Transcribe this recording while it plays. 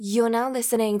You're now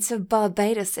listening to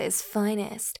Barbados'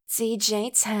 finest,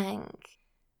 Djtank.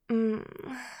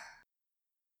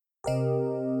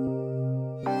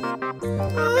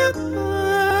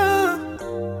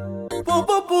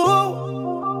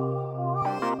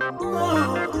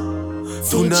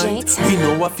 Tonight, we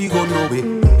know what we gon' know it.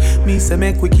 Me say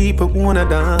make we keep it wanna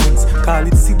dance. Call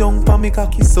it sit down pa me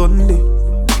cocky Sunday.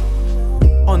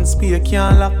 On spear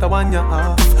can't lock the one you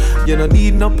off. You don't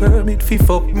need no permit fi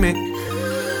fuck me.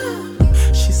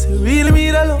 She say really me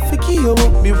the love fi give you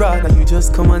up. Me rather you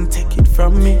just come and take it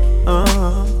from me.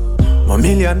 $1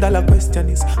 million question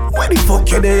is where the fuck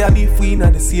you there and if we in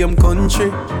the same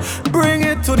country? Bring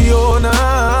it to the owner.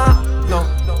 No.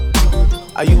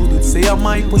 I you did say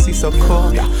my pussy so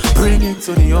cold. Yeah. Bring it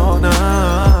to the owner.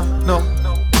 No.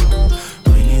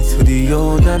 Bring it to the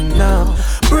owner now.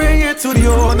 Bring it to the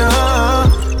owner.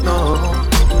 No.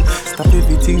 Stop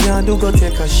everything you do, go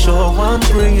take a shower and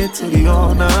bring it to the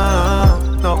owner.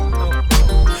 No.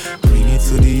 Bring it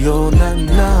to the owner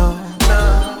now.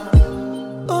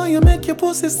 Oh, you make your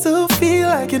pussy still feel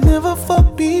like you never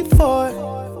fucked before.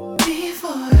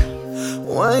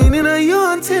 Whining on you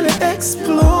until it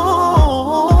explode.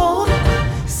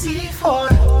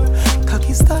 C4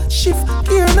 cocky start shift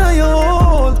gear now you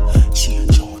hold.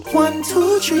 Change out 1,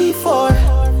 2, 3, 4.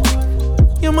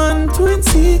 Your man too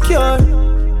insecure.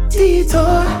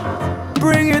 Detour.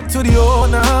 Bring it to the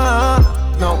owner.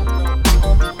 No.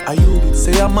 I you did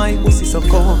say my pussy so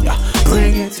cold. Yeah.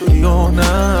 Bring it to the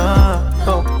owner.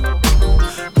 No.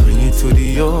 Bring it to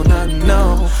the owner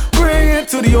now. Bring it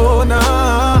to the owner.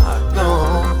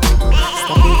 No.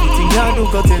 Stop everything you do,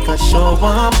 go take a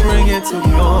shower. Bring it to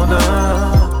the owner.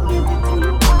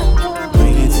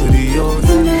 Bring it to the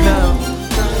owner now.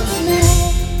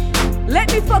 Let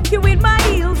me fuck you with my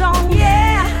heels on,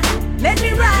 yeah. Let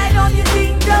me ride on your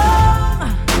ding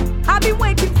dong. I've been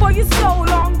waiting for you so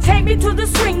long. Take me to the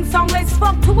swing song. Let's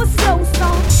fuck to a slow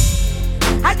song.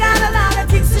 I got a lot of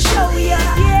things to show ya.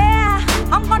 Yeah,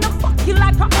 I'm gonna fuck you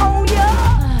like I own ya.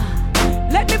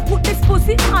 Let me put this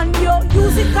pussy on you.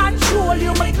 Use it, control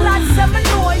you. My glad seven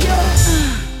know you.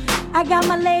 I got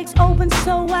my legs open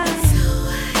so wide.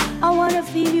 I wanna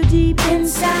feel you deep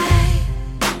inside.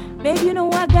 Babe, you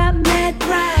know I got mad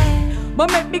pride.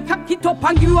 But make me cock it up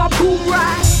and you a boom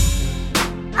right.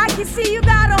 I can see you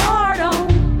got a heart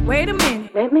on. Wait a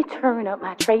minute. Let me turn up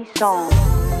my Trey song.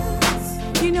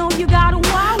 You know you got a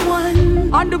wild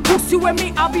one. On the pussy with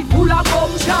me, I'll be full of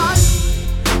gumption.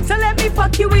 So let me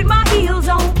fuck you with my heels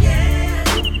on.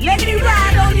 Let me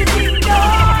ride on your ding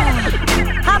dong.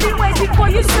 I've been waiting for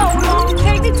you so long.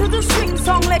 Take me to the swing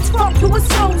song. Let's fuck to a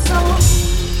slow song.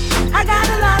 I got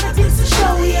a lot of things to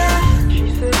show ya.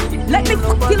 Let me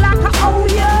fuck you like I owe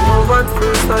ya.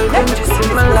 Let me put this pussy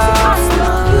on you.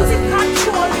 Music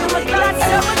control you. My glad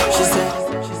seven. She said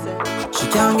she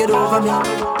can't get over me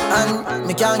and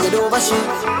me can't get over she.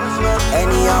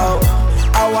 Anyhow,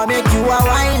 I wanna make you a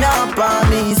wind up on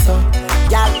me, so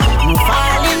girl, you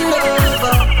fall in love.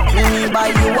 Let me buy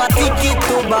you a ticket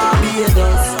to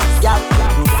Barbados. Girl,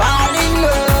 you fall in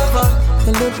love.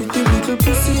 The little little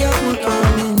pussy I'm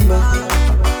coming back.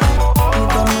 I'm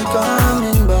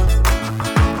coming back.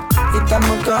 I'm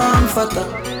comforter,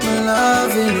 my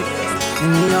loving it.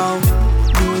 Anyhow,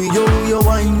 you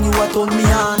wine, you a turn me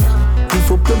on.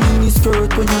 If up your mini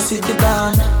skirt when you sit it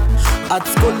down. At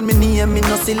school me name, me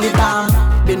no silly down.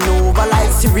 Been over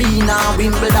like Serena,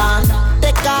 Wimbledon.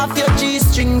 Take off your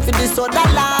G-string for the soda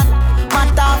land.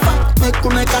 Matter fact,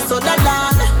 make a soda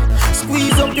land.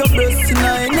 Squeeze up your breasts in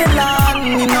any land.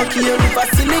 Me no care if a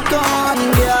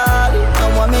silicone, girl.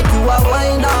 I wanna make you a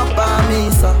wind up on me,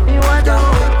 so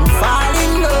I'm fall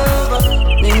in love.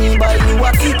 Let me buy you a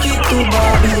ticket to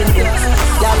Barbados.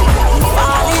 Girl, I'm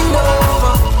fall in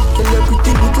love. Tell your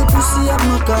pretty little pussy I'm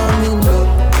coming back.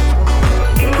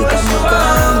 It I'm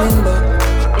coming back.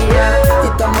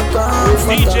 It I'm coming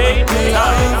DJ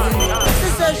She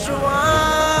said she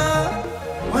want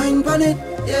wine pon it,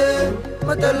 yeah.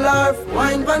 But the love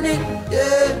wine pon it,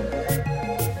 yeah.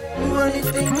 Do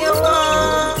anything you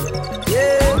want,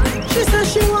 yeah. She said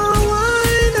she want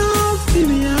wine up, give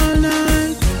me all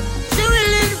night. She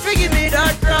willing to give me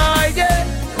that ride, yeah.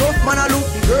 Rough man a look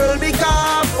the girl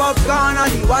because popcorn are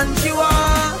the one she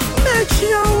want. Make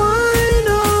sure wine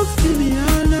up, give me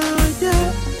all night,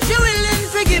 yeah. She willing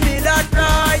to give me that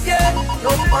ride, yeah.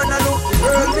 Rough man a look the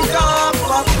girl because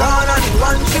popcorn are the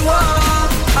one she want.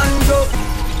 And go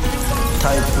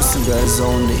tight pussy guys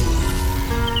only.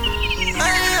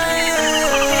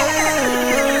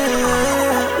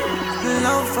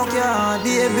 Love fuck your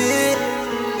baby.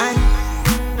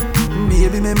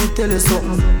 Baby, make me tell you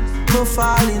something. Don't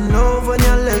fall in love when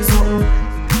your legs open.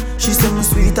 She say me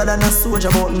sweeter than a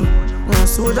soldier button.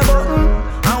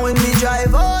 And when me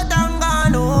drive out and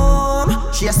gone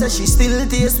home, she say she still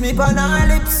taste me on her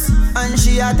lips. And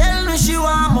she a tell me she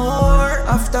want more.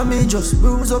 After me just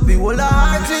bruise up the whole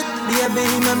heart it. Baby,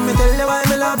 let me tell you why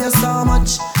me love you so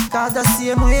much. Cause the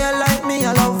same way you like me,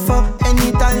 I love for.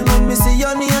 Anytime when me see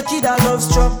you naked, I love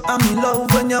struck. And me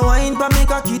love when you whine for me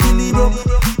cocky till it broke.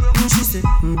 She say,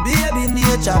 baby,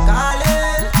 nature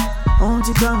calling. Won't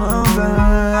you come over?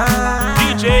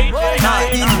 DJ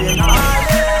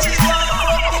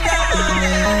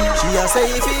She a say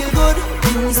feel good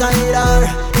inside her,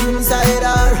 inside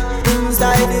her,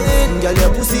 inside it. Girl,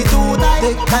 your pussy too tight.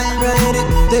 Take time, ride it,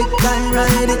 take time,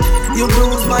 ride it. You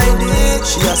bruise my dick.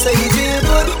 She a say feel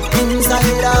good inside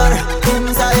her,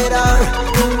 inside her,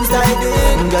 inside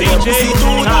it. Girl, your pussy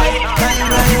too tight. Time,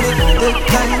 ride it, take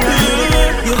time, ride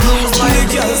it. You bruise my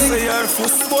dick. Girl say her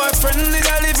first boyfriend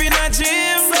nigga live in a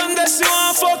gym. Someday she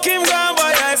want fuck him, go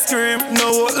buy ice cream.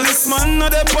 No this man, no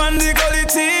the on the gully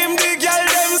team. The girl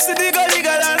them see the gully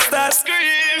girl and start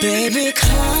scream. Baby,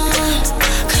 come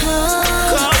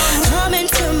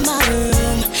into my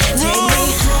room. Take me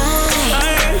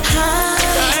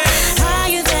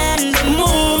higher than the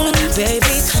moon.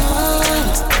 Baby,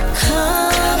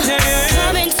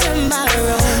 come into my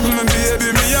room. Baby,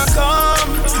 me a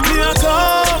come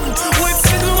with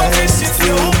situation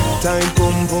you. Time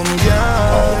pum pum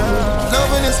yeah.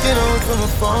 Loving the skin out from a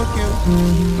fuck you.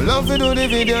 Love to do the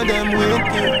video them with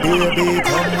you. Baby,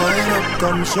 come wind up,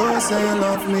 come show say you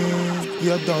love me.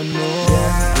 You don't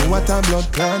know what a blood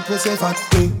clot we say fat.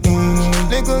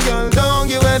 Little girl, don't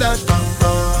give away that.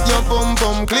 Your pum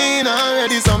pum clean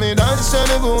already, so me dance to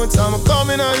the boots. I'm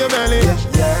coming on your belly.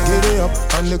 Get it up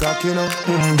and the cock, you know.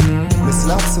 Me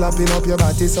slapping up your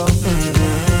body, so.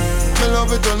 Me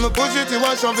love it when me push it, you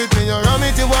a shove it. Me you ram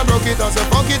it, you a broke it. I say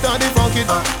fuck it and the funk it.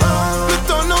 Me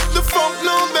turn up the funk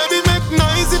now, baby, make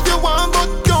nice if you want, but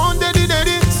don't daddy.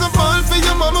 So fall for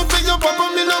your mama, for your papa,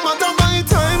 me no matter by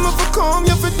time. If you come,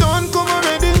 if you don't come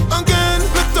already. Again,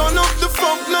 me turn up the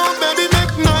funk now, baby,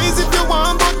 make nice if you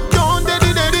want, but don't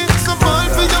daddy. So fall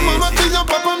for your mama, for your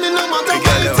papa, me no matter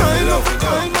by time.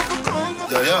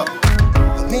 Yeah.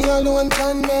 Me alone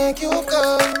can make you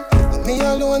come. Me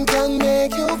alone can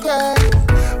make you cry.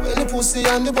 When the pussy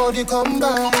and the body come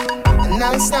back,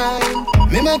 nice time.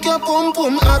 Me make your pum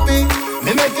pum happy.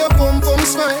 Me make your pum pum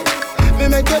smile. Me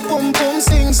make your pum pum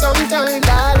sing sometime.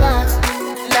 La la,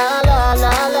 la la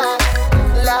la la,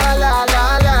 la la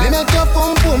la la. Me make your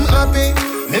pum pum happy.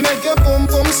 Me make your pum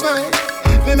pum smile.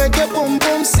 Me make your pum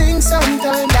pum sing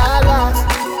sometime. La la,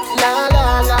 la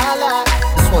la la la.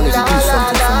 Just wanted to do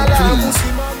something for me, please.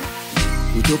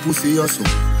 With your pussy also.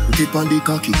 Put it on the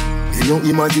cocky. You don't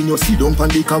imagine you sit down on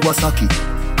the Kawasaki.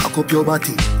 Cock up your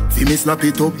body, feel me snap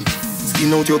it up.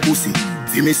 Skin out your pussy,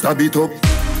 feel me stab it up.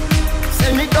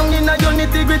 Send me down in a your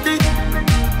nitty-gritty.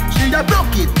 She a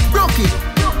broke it.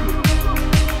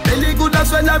 Belly good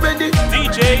as when I'm ready.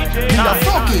 DJ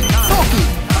fuck it.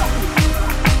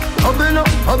 Hubble no.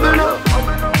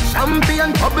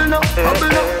 Champion, hubble no.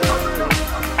 Champion.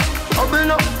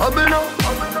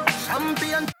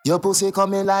 Your pussy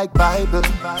coming like Bible.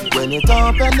 When it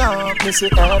open up, me see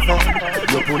heaven.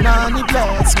 Your punani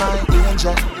bless my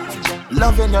angel.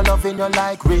 Loving you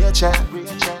like Rachel.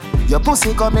 Your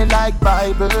pussy coming like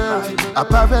Bible. A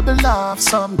parable of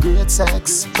some great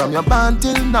sex. From your band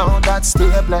till now, that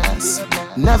stay blessed.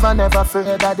 Never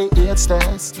afraid of the 8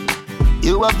 stairs.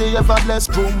 You have the ever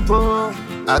blessed boom boom.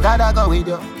 I gotta go with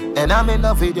you, and I'm in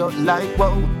love with you like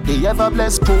whoa. The ever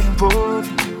blessed boom boom.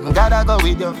 Gotta go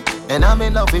with you, and I'm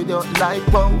in love with you like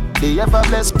whoa. The ever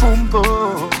blessed boom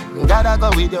boom. Gotta go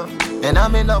with you, and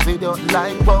I'm in love with you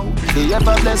like whoa. The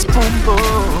ever blessed boom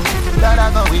boom.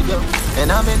 Gotta go with you,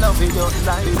 and I'm in love with you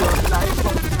like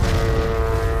whoa.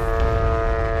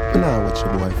 Now what's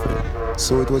your boyfriend?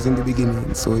 So it was in the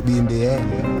beginning, so it be in the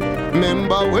end.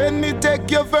 Remember when me take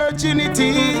your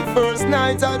virginity, first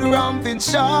night at the ramping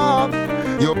shop.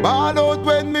 You ball out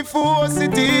when me force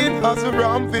it in, as the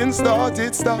ramping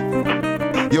started stop.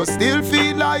 You still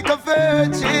feel like a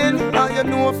virgin, and you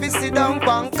know if you sit down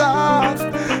bank off.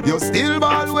 You still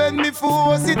ball when me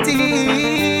force it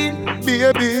in.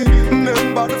 Baby,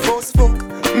 remember the first fuck.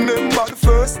 Remember the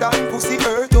first time pussy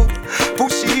hurt up.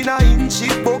 Push in a inch,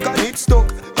 it buck and it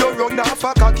stuck. You run off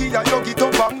a cocky and you get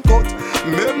up and cut.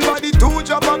 Remember the 2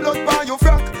 drop of blood by your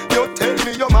frack. You tell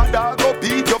me your mother go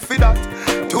beat you for that.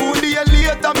 2 days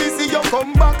later me see you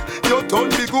come back. You turn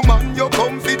big woman, you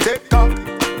come fi take cock.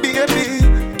 Baby,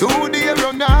 2 days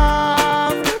run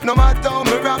off. No matter how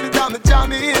me ram it, I'm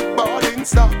jam it, ballin'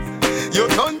 stop. You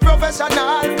turn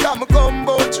professional, come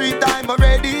combo 3 times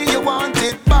already. You want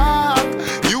it back.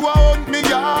 You are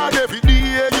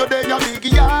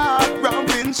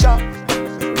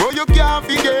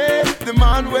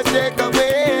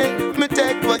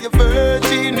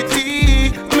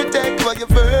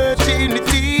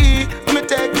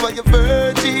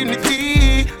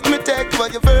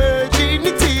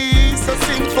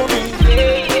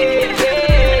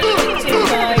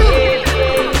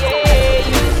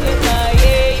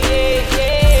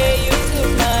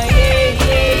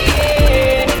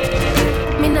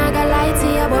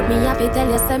But me happy tell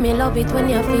you, say me love it when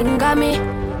you finger me.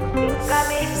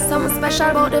 Something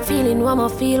special about the feeling what I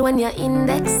feel when you're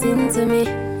indexing to me.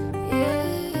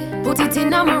 Put it in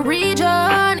my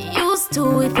region. Used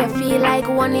to if you feel like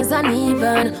one is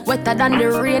uneven. Wetter than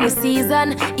the rainy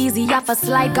season. Easy off a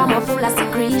slide, I'm a full of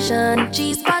secretion.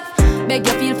 G-spot, beg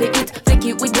you feel for it. Flick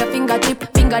it with your fingertip.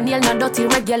 Fingernail not dirty,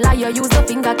 regular, you use a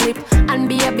finger clip. And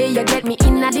baby, you get me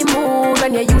in the mood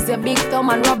when you use your big thumb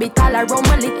and rub it all around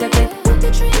my little bit. Put the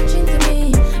trench into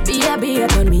me. Baby,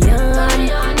 turn me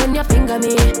on when you finger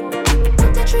me.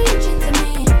 Put the trench into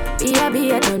me.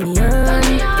 Baby, turn me on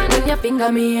when you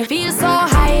finger me. Feel so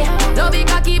high. Love it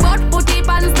cocky but put it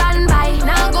on standby.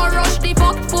 Now go rush the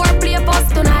fuck for play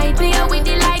post tonight. Play with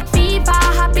it like FIFA.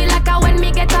 Happy like a when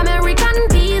me get American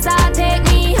visa. Take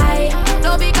me high.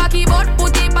 Love it cocky but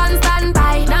put it on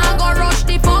standby. Now go rush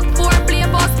the fuck for play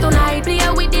post tonight. Play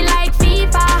with it like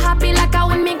FIFA. Happy like a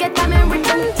when me get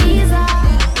American visa.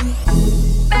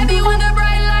 Baby, when the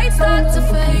bright lights start to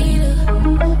fade,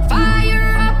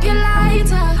 fire up your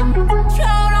lighter,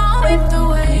 float on with the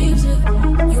waves.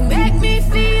 You make me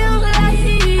feel like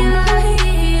you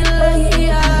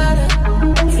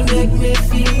make me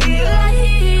feel like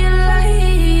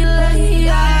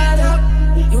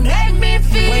you make me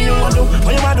feel. When you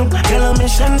want to, tell a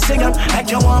mission sing up. Like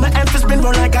you want my emphasis spin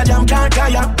roll like a jam can't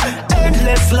kaya.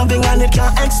 Endless loving and it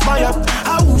can't expire.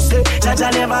 I will say that I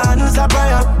never answer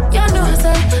prayer. You know,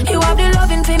 say, you have the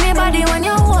loving for me body when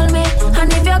you hold me.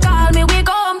 And if you call me, we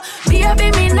come.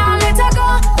 Baby, me now let her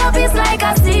go. Love is like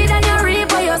a seed and you reap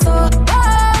for your soul.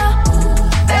 Oh,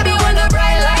 baby, when the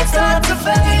bright lights start to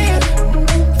fade,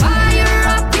 fire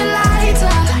up your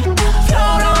lighter,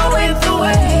 float on with the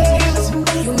waves.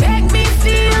 You make me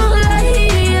feel like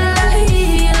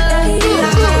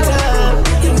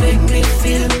you make me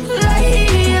feel like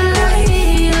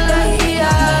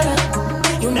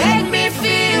you make me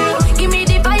feel. Give me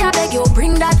the fire, beg you,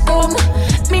 bring that home.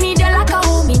 Me need you like a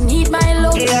home, me need my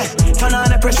love. Yeah, turn on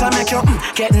the pressure, make you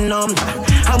get numb.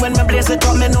 And when me blaze it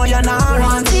up, me know you're not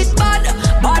want it bad,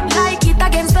 bad like it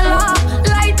against the law.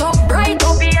 Light up, bright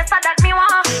up, yes, that me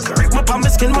want. Correct my palm, my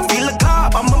skin, my feel the car.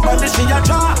 I'm a body, see your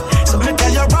jaw. So me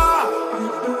tell you raw.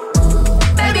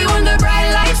 Baby, when the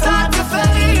bright lights start to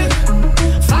fade,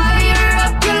 fire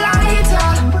up your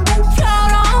lighter,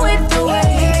 float on with the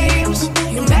waves.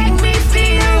 You make me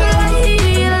feel like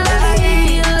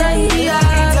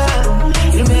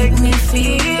you make me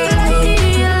feel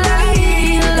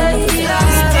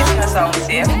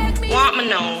Want me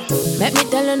now? Let me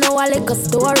tell you now a little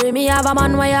story. Me have a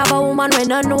man, why have a woman when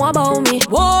don't know about me.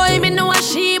 Boy, me know a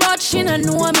she, but she don't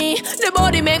know me. The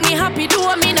body make me happy,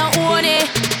 do me not own it.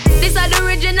 This is the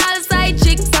original side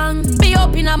chick song. Me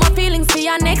open up my feelings for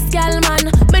your next girl, man.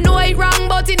 Me know it wrong,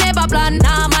 but it never plan.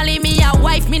 Normally me a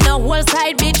wife, me no whole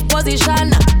side bitch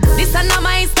position. This is not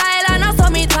my style and I saw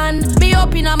me tan. Me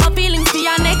open up my feelings for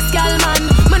your next girl, man.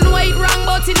 Me know it wrong,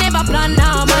 but it never plan.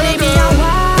 Normally me a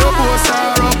wife. You post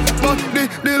her up, but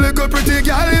the little pretty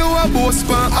girl you a post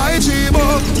for IG,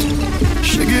 but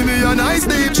she give me a nice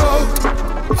deep choke.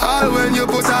 All when you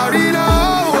put her in a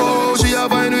hole, she a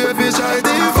find way fi try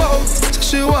default.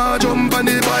 She want jump on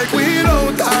the bike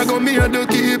without. I go me and the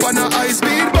keep on a high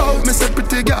speed boat. Me say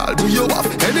pretty girl, do you have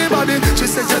anybody? She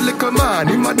say your little man,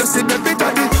 he mad to see baby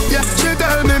daddy. Yeah, she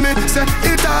tell me say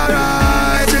it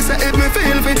alright. She say if me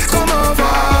feel fit, come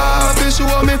over. She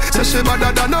show me, say she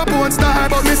better than a porn star.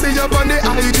 But me see you on the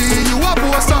IG, you a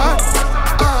poster.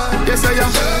 Yes I am.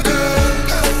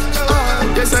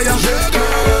 Yes I am.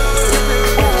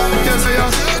 Yes I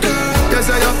am. Yes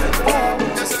I am.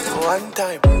 One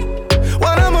time.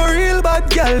 When I'm a real bad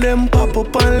girl, them pop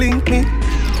up and link me.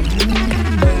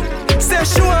 Say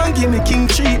she want give me king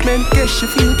treatment, guess she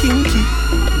feel kinky.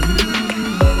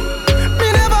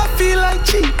 Me never feel like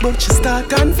cheap, but she start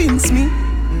convince me.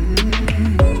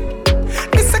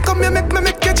 Me say come here, make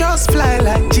you just fly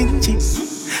like Gingy.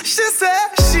 She say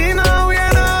she know we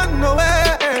not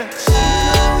nowhere.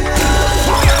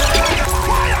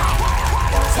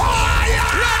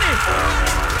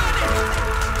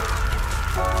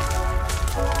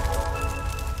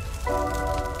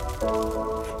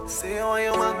 Say how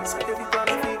you man, so every time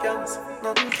I feel dance,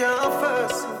 nothing can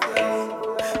first you,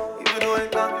 girl. Even though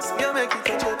it dance, you make it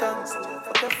touch your dance.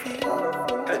 Fuck your feel.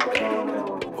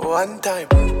 One time,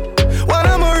 when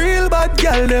I'm a real bad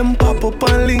girl, them pop up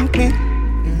and link me.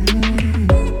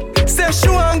 Say she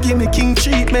want give me king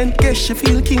treatment, guess she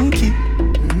feel kinky.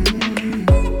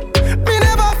 Me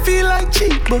never feel like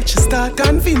cheap, but she start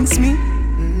convince me.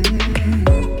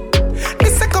 Me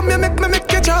say come here, make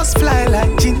you just fly like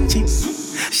Gingy.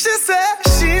 She say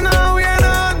she know we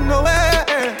not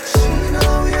nowhere. She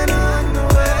know we not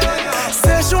nowhere.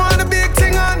 Say she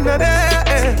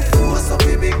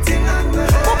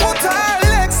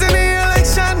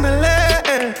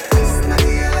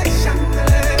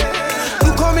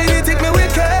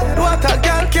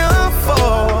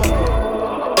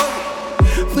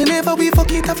whenever we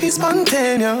fuck it, I feel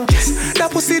spontaneous.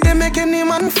 That pussy, they make any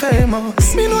man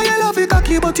famous. Me know you love it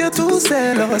cocky, but you're too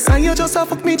zealous. And you just a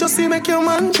fuck me, just to make your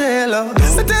man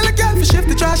jealous. I tell a girl to shift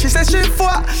the trash, she says she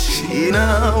for. She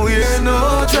now wear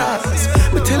no dress.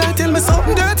 But tell me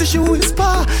something dirty, she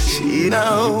whisper. She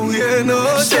now wear no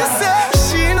dress. She said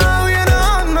she now wear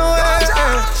no nowhere.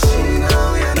 She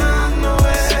now wear no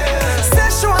nowhere. Say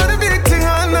she want a big thing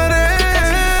on the day.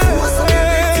 What's a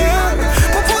big thing on the day?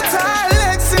 But put her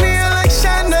legs in the air like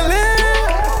chandelier.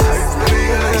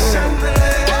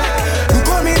 You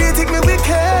call me, they think me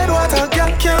wicked. What a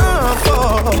girl can't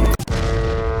fall.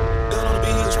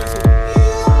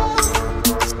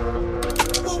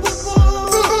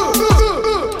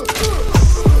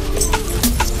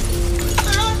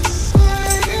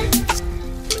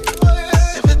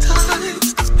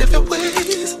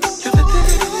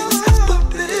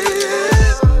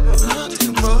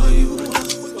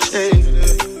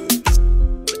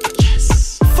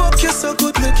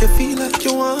 You feel like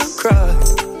you want to cry.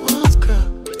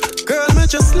 Girl, me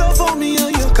just love on me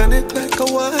and you connect like a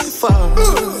Wi-Fi.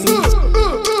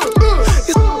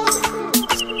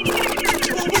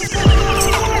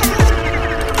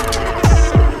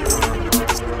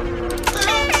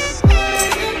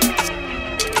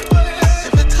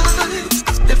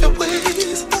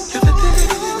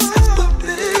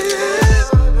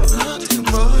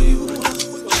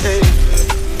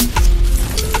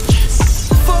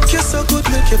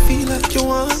 You feel like you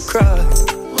want to cry.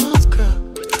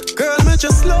 Girl, me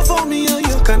just love on me and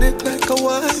you connect like a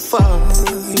Wi-Fi.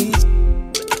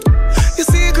 You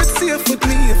secret safe with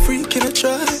me, a freak in a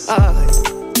try.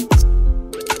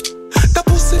 That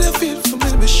pussy that feel for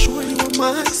me, be sure you on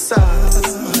my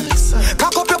side.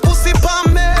 Cock up your pussy pa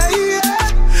me,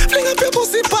 yeah. Fling up your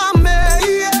pussy pa me,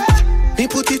 yeah. Me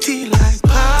put it in like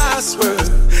password.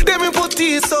 Then me put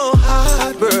it so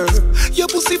hard, bro. Your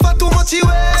pussy for too much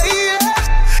away, yeah.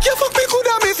 You fuck me good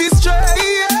and me feel straight,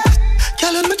 yeah.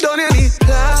 Girl, let me done, you need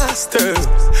plaster.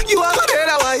 You are good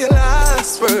at why you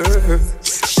last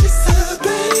first. She said,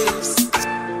 babes,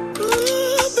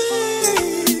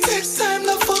 babe, takes time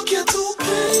to fuck you too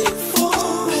painful.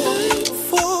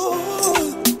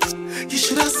 You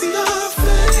should have seen her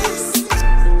face.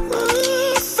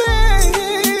 Her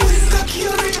face. Cocky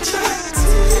or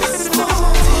rejected.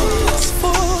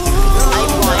 I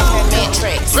want her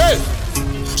matrix. Hey!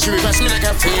 She requests me like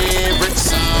her favorite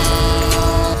song.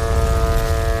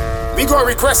 We got a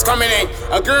request coming in.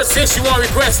 A girl says she want to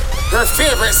request her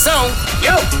favorite song.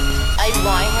 Yo! I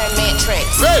want her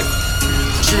matrix. Hey!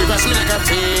 She requests me like her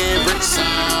favorite song.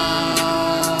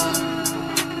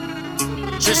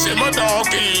 She said my dog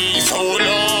is so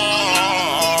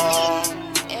long.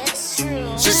 It's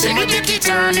true. She said my dicky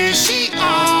turn is she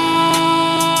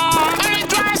on. And it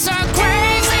drives her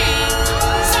crazy.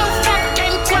 So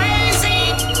fucking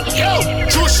crazy. Yo,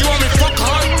 true, she want me fuck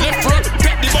hard, left front,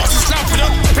 bet the boss is snap it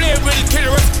up, play it ready, kill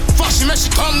her. Fuck, she make she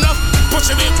come up, push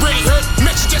her in ready, hurt,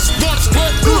 make she just wanna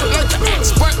squirt, do it like the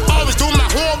expert, always do my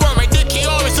homework, my dick he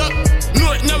always up, knew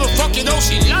it never fucking though,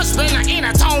 she loves when I in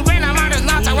a town, when I'm out of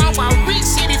not around for a week,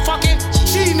 she be fucking,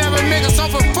 she never make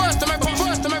herself a first to make a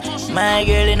first to make a My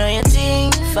girl, you know you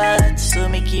think fat, so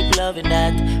me keep loving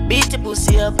that. Beat your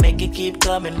pussy up, make it keep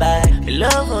coming back. Me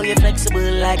love how you flexible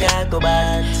like a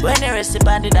acrobat. When you rest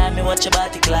upon the dime, me watch your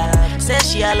body clap. Say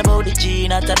she all about the G,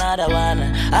 not another one.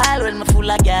 All when me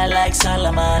full of girl like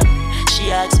Solomon.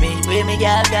 She asks me, where me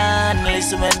girl gone?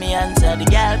 Listen when me answer the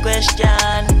girl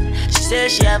question. She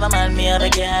says she have a man, me have a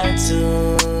girl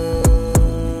too.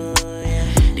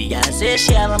 The girl says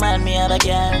she have a man, me have a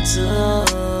girl too.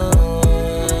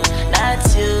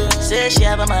 That's you. Say she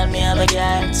have a man, me have a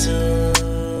girl too.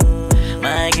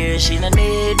 My girl, she don't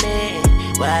need me.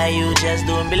 Why you just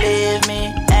don't believe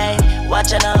me? Hey,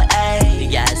 watch her now, hey. The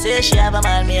girl say she have a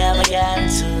man, me have a girl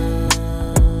too.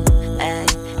 Hey,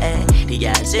 hey. The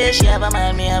girl say she have a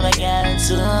man, me have a girl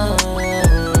too.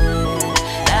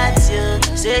 That's you.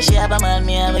 Say she have a man,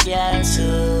 me have a girl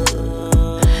too.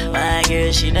 My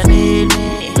girl, she don't need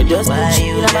me. Why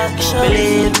you just don't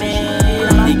believe me?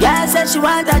 The girl said she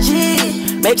want a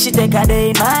G, make she take a day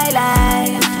in my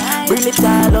life. Bring the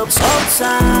tall ups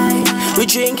outside. We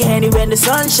drink any when the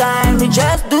sun shine. We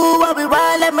just do what we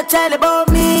want, let me tell you about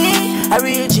me. I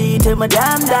real G till my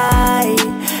damn die.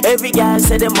 Every girl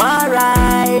say them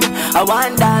alright. I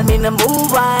want down in the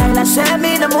move wild. I say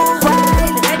me in the move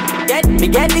wild. Me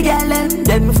get the gal them,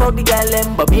 then me fuck the gal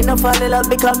them. But me no fall in love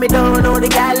because me don't know the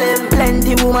gal them.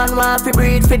 Plenty woman want fi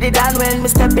breathe for the dan. When me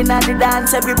stepping at the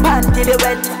dance, every panty they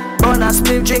wet. Burn a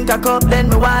split, drink a cup, then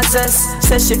me want cess.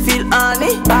 Says she feel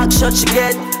honey, back shot she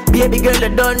get. Baby girl, I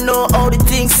don't know how the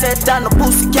things set. And the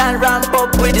pussy can ramp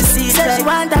up with the season. Says she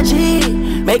want a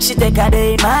Make she take a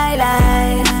day in my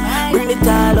life. Bring it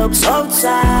all up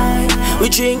outside. We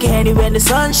drink Henny when the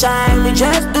sun shine. We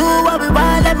just do what we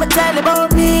want, let me tell you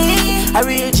about me. I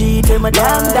real G till my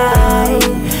damn die.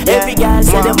 Every girl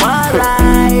say them want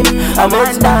ride. A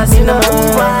man dance in the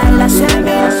moonlight. I say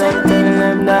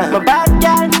me, my bad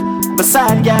girl, my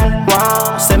sad girl.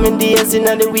 Wow. 7 days in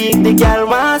the week, the girl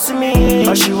wants me.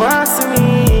 Oh, she wants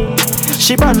me.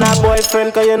 She brought her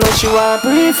boyfriend, cause you know she want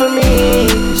pray for me.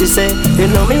 She say, you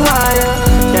know me why you.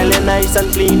 Girl, you're nice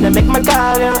and clean, I make my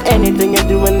call you. Anything you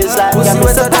do in this life, got me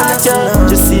so touch you.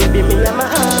 Just see me and my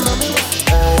arm.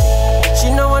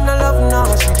 She no wanna love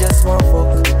now, she just want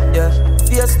fuck. Yeah,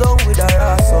 face down with her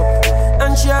ass up.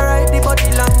 And she ride the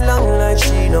body long like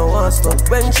she no want stop.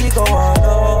 When she go all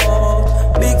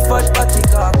out, big fat body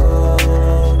cock up.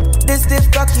 This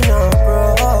stiff cocky no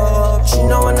bro. She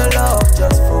no wanna love,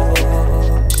 just fuck.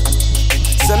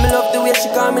 Say me love the way she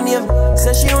call me name.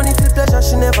 Say she only feel pleasure,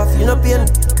 she never feel no pain.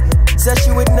 Say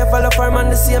she would never love her man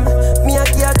the same. Me a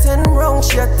give her 10 rounds,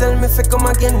 she a tell me fi come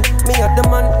again. Me a the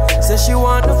man. Say she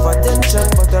want enough attention,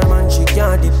 but her man she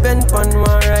can't depend on.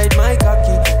 Want ride my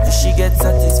cocky, if she get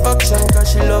satisfaction,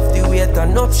 cause she love the way it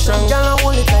an option. Girl I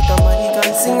hold it like a man, he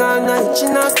can sing all night. She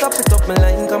not stop it up me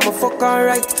line, come a fuck her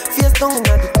right. Face down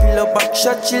at the pillow, back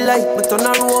shot she like. But turn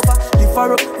her over, lift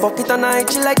her up, fuck it all night.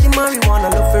 She like the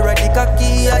marijuana, love her ride the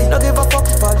cocky. I no give a fuck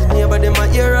if all the neighbor them a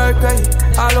hear her cry.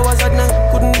 All hours at night,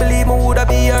 couldn't believe me woulda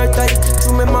be her type.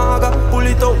 Through me maga, pull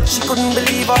it out, she couldn't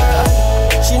believe her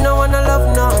eye. She no wanna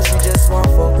love now, she just want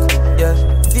fuck. Yeah,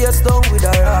 face down with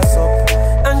her ass up.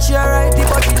 And she ride the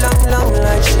body long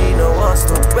like she no want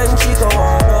stop. When she go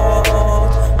all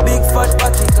out, big fat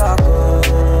body cock up.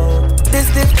 This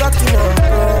stiff cocky now,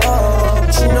 bro.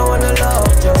 She no wanna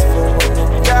love, just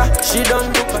fuck. Yeah, she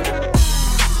done look at it.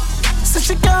 So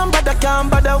she can't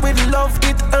bother with love,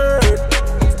 it hurt.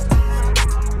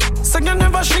 So you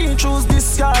never she choose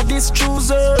this guy, this choose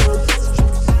her.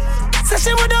 Say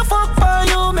she woulda fuck for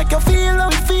you, make you feel how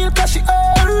you feel, cause she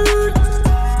hurt.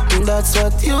 And that's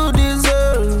what you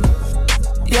deserve,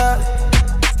 yeah.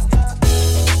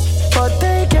 But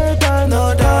take your time,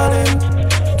 no darling.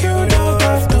 You don't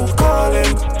have to call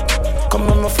him. Come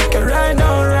on, my fucker, right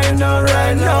now, right now,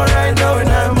 right now, right now, in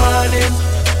the morning.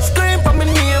 Scream for my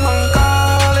name and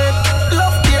call it.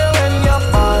 Love you when you're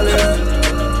falling.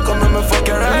 Come on, my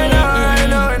fucker, right now.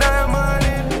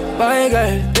 My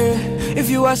girl, if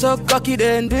you are so cocky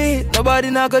then do it. Nobody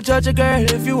not go judge a girl.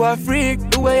 If you are freak,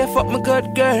 the way you fuck my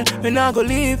good girl, me not go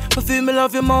leave. But feel me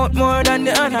love your mouth more than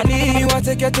the honey. You want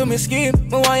to take you to me scheme,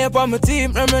 me want you on my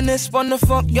team. Reminisce on the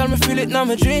fuck, girl, me feel it now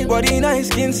my dream. Body nice,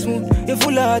 skin smooth, you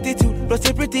full of attitude. Plus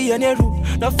you pretty and you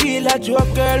rude. Now feel like you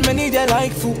up, girl, me need you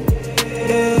like food.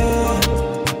 Yeah.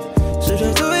 So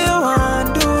just do what you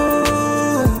want, do.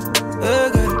 Hey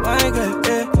girl, my girl,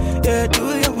 yeah, yeah, do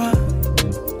what you want.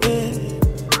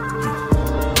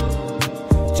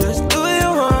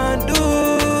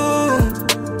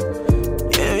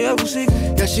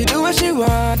 Yeah, she do what she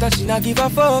want and she not give a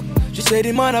fuck. She said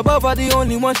the man above her the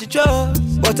only one she trust.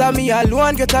 But I me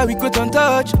alone get her regret on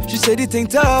touch. She said the thing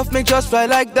tough, make just fly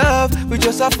like dove. We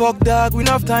just a fuck dog, we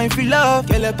enough time for love.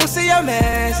 Girl, her pussy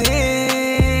amazing.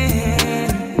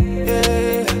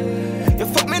 Yeah, you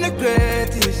fuck me the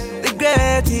greatest.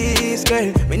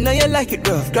 Girl, me know you like it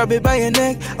rough. Grab it by your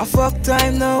neck. I fuck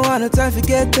time now, I no time for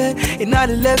get back. In the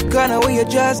left corner where you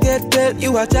just get dead.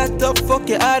 You are jacked up, fuck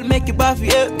your hard, make it buff,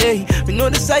 yeah, hey. We know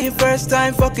this is your first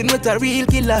time fucking with a real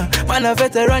killer. Man a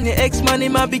veteran, your ex-man,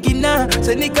 him a beginner.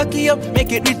 So nigga key up,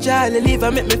 make it rich, I'll leave. I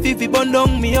make me fifi bun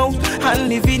down me out and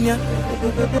live in ya.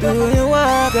 Do what you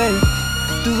want, girl.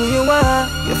 Do what you want.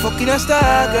 You're fucking a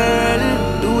star, girl.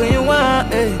 Do what you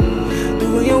want, hey. Do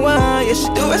what you want, yeah, she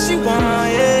do what she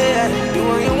want, yeah. Do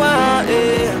what you want,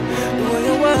 yeah. Do what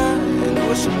you want, do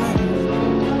what she want.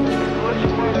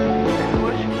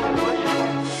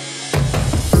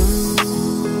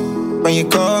 When you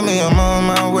call me, I'm on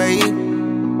my way.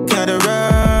 Gotta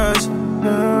rush.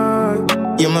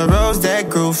 You're my rose that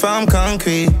grew from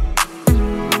concrete.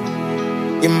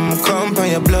 You're my comp on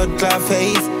your blood clot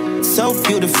face. So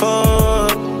beautiful.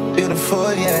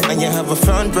 Beautiful, yeah. And you have a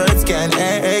front words can't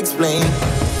explain.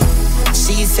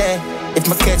 She said, if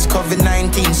my catch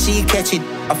COVID-19, she catch it.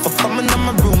 I for coming on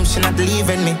my room, she not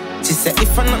leaving me. She said,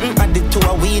 if I nothing added to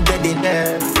her, we dead it.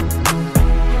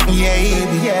 Yeah,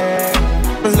 yeah.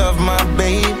 Love my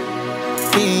baby,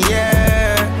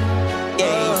 yeah.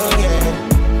 Yeah,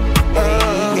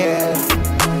 yeah. Yeah.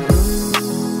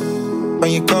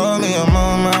 When you call me, I'm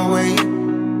on my way.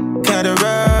 Gotta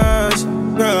rush.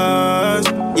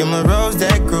 You're my rose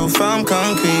that grew from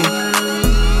concrete.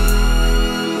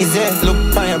 Is it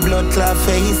look by your blood clot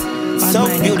face? So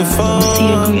beautiful, see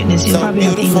your greatness, you so probably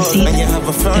have to even beautiful. see And you it. have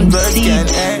a front verse, can't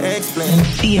explain. And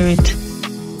fear it.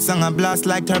 Song a blast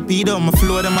like torpedo, my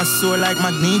flow them a soar like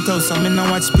magneto. So me no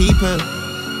watch people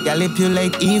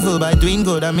manipulate evil by doing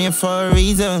good. I'm here for a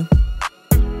reason.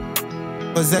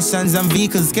 Possessions and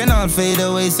vehicles can all fade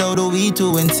away, so do we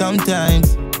too. And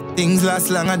sometimes things last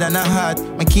longer than a heart.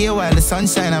 Me care while the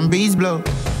sunshine and breeze blow.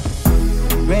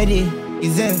 Ready?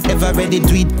 Is it ever ready?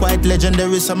 Do it quite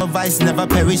legendary. Some advice never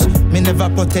perish. Me never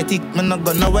pathetic. Me not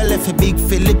gonna well left a big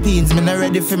Philippines. Me not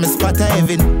ready for me spot of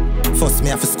heaven. First me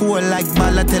have to score like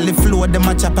Balotelli. Flow them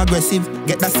a chop aggressive.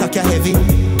 Get that sucker heavy.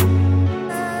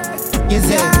 Is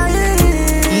it?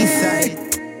 Eastside.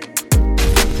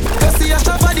 You see a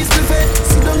shop of this buffet.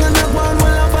 Sit down and have one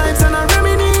while I vibes and I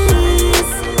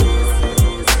reminisce.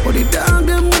 But the dog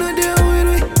them wanna deal with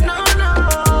me.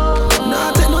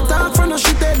 Nah, take no talk from no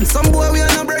shit head. Some boy we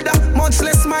are no brother, much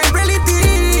less my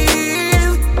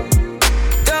relative.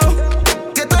 Yo,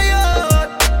 get tired.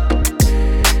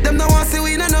 Them no want see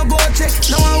we no go check.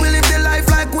 No one will live the life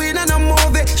like we no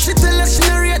movie. She tell us she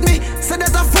narrate me, so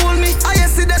that a fool me. I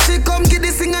see that she come get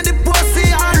this thing at the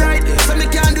pussy, alright. So me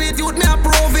can't do it, youth me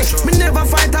approve it. Me never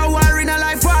fight a war in a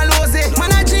life for lose it.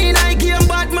 Man a G I game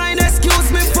bad mind,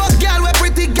 excuse me. Fuck girl, we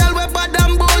pretty girl, we bad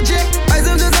and bougie. I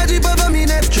some just a jeep over me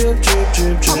neck. Trip.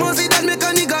 I must see that make a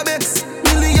nigga vex.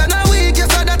 Million a week, you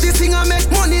saw that this thing I make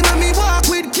money when me walk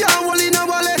with car hole in a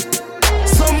wallet.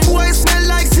 Some boys smell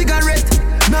like cigarette.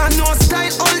 Nah no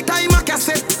style, all time a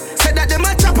cassette. Said that them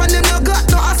a chop and them no got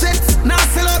no assets. Now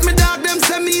sell out me dog, them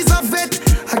say me's a vet.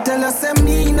 I tell her say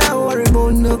me nah worry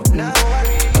about no.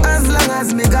 As long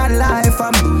as me got life,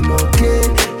 I'm doing okay,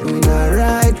 doing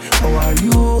alright. How are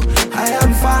you? I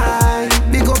am fine.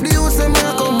 Big up the youth, say me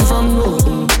I come from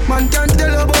no. Man can't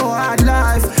tell about hard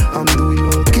life. I'm doing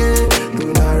okay,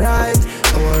 doing alright.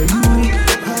 How are you?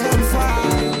 I am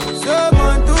fine.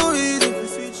 Someone too easy to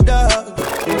switch dog.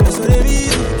 That's what they be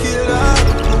to kill dog.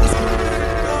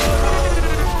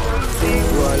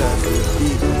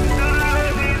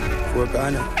 Work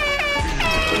on it.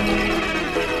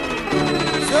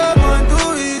 Someone too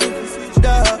easy to switch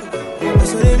dog.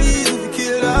 That's what they be to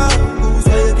kill dog. Who's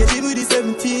why you get him with the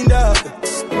 17 dog?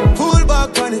 Pull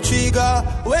back on the trigger.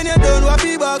 When you're done, what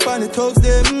be back on the thugs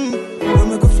them. When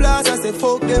make a flash, I say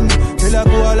fuck them. Tell I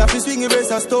go all off the swing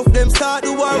race and stuff them. Start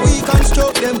the war, we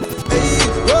construct them. Hey,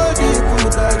 roll deep, put me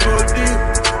back, roll deep.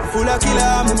 Full of killer,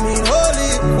 I'm a mean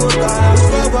holy. 4 guys,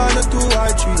 12, 1, 2,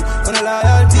 or 3. On a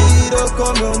loyalty, don't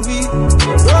come on me.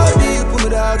 Roll deep, put me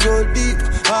dog, roll deep.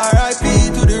 R.I.P.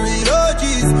 to the real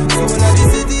OGs. So when I the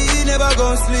city, never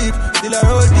gon' sleep. Till I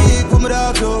roll deep, put me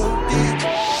dog, roll deep.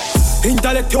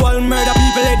 Intellectual murder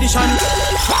people edition.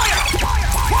 Fire!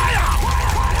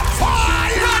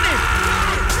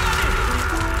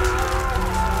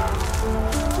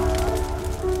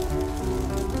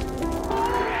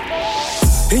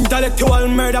 Intellectual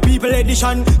murder people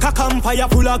edition. Cock and fire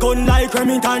full of gun like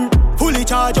Remington. Fully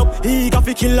charge up, eager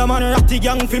fi kill a man. Ratty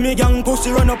gang fi me gang,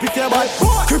 pussy run up if you bad.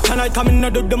 Kryptonite coming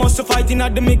out of the muscle fighting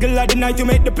at the middle of the night to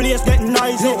make the place get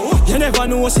noisy. You never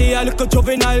know, say a little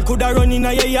juvenile coulda run in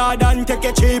a your yard and take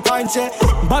a cheap and say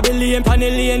Babylon,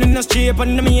 Panellian in the street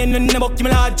and the man in the buck,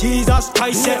 my Lord Jesus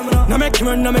Christ. No make him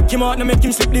run, no make him out, no make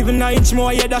him sleep, living an inch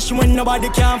more. Yeah, dash when nobody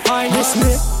can find this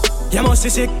me. You must be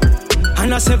sick.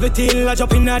 And a 17, I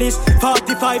jump in at this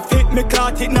 45 feet, me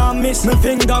caught it, now miss. Me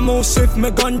finger move swift,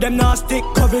 me gun them now stick.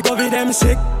 Covey, them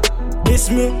sick. This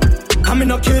me, I me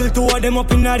no kill 2 of them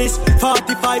up in at this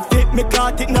 45 feet, me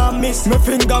caught it, now miss. Me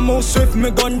finger move swift, me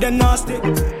gun them now stick.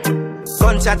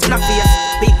 Gunshot in a face,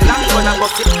 big long gun and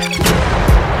bust it.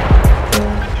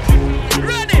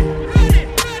 Ready.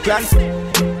 Glance.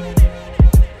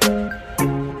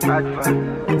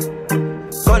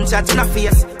 Gunshot in a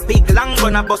face, big long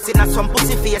gun a bust in a some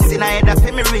pussy face. In a head up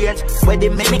in me range, where they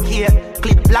make me care.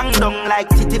 Clip long down like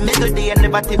titty middle day.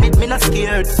 Never timid, me not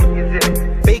scared.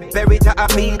 Big berry to a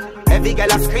beat. Every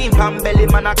girl a scream, pan belly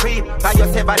man a creep. By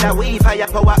yourself by the weave, fire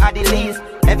power at the least.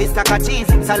 Every stack of cheese,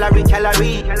 salary,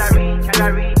 calorie.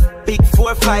 Big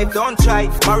 4-5, don't try.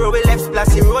 Borrow we left splash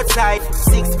the roadside.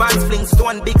 6 bands fling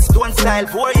stone, big stone style.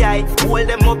 Boy, I hold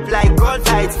them up like gold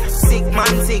tides. Sick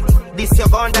man sick, this your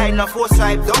gon' die. No 4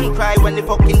 stripe, don't cry when the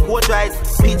fucking coat rise.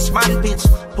 Pitch man pitch,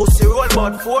 pussy roll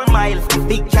about 4 mile.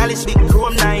 Big calish, big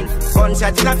chrome 9.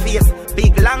 Gunshot in a face,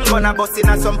 big long gun a bust in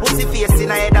a some pussy face. In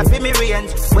a head up in me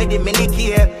range, where the mini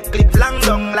care. Clip long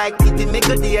down like titty make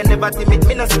a day. Never timid,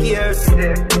 me no scared.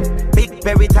 Big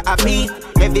berry to a beat.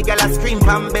 Every girl a scream,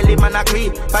 pan belly man a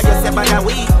creep. By yourself by the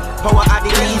week, power at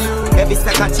the least. Every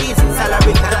stack of cheese,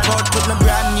 salary calorie. Put my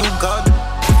brand new gun.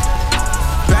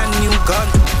 Brand new gun.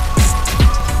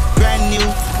 Brand new.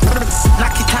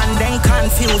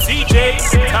 confused. DJ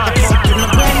Djtank. Give me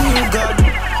brand new God.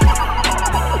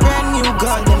 Brand new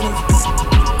God.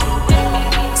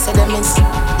 Say them is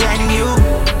brand new.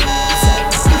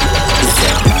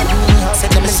 Say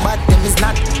them is bad, them is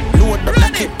not. Load up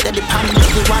like it, they depend on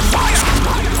everyone.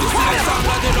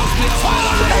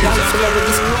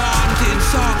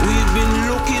 We've been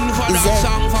looking for that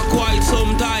song for quite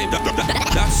some time.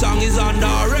 That song is under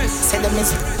arrest. Say them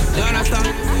is. You understand?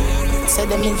 Say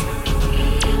them is.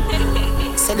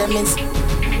 Say them is.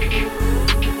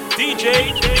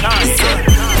 DJ Djtank.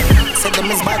 Say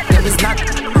them is bad, them is not.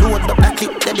 Load up the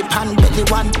clip, they depend belly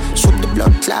one. Shoot the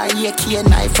blood fly, AK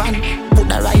knife and put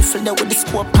the rifle there with the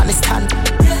scope on the stand.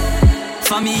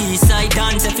 For me, east side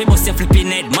dance, if you bust your flipping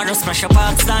head, Maros smash up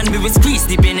park stand. We will squeeze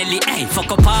the Benelli, hey, fuck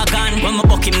up our gun. When my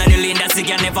buck him na the lane, that's the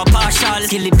guy never partial.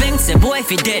 Kill the bank, say boy if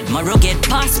he dead, Maro get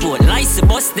passport. Lice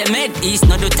bust them head, east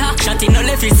no do talk. Shot in no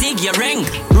left, you zig your ring.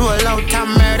 Roll out and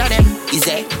murder them, is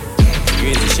it?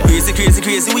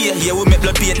 Crazy way. Here we make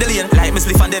blood paint the lane. Like me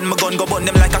spliff and then my gun go burn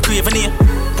them like a craven here.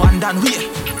 One down way,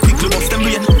 quickly bust them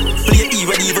brain. Play E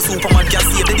ready even Superman can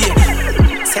save the day.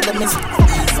 Say them is.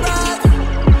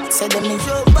 Say them is.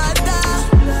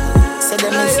 Say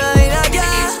them is.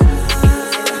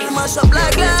 Mash up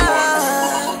like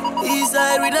glass. East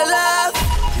side with a laugh.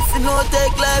 If you no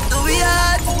take life to be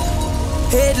hard.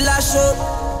 Head lash up.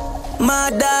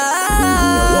 Mother.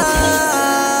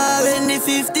 When the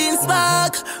 15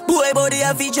 spark. Boy body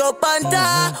a feature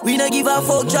panta. We no give a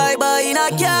fuck driver in a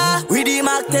car. With the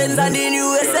Mac 10s and the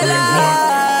new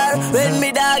SLR. When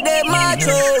me dog they march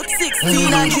out.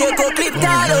 16 and Draco clip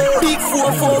tall out. Big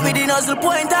 4-4 with the nozzle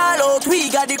point all out. We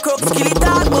got the crooks kill it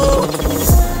all out.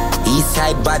 East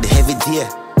side bad heavy deer.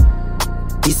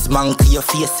 This man to your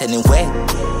face anywhere.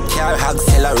 Car hog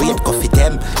accelerate coffee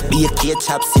them. Be a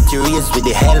chop city race with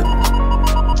the hell.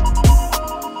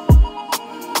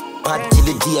 Bad till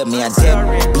the day me and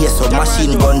them. Be a some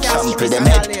machine gun trample them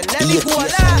head. Be a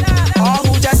all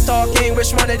who just talk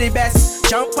English, one of the best.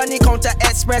 Jump on the counter,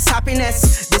 express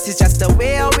happiness. This is just the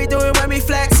way how we do it when we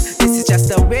flex. This is just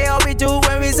the way how we do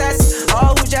when we zest.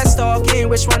 All who just talk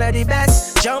English, one of the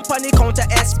best. Jump on the counter,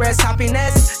 express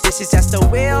happiness. This is just the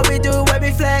way how we do it when we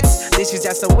flex. This is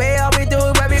just the way how we do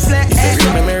it when we flex.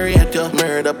 Memory at your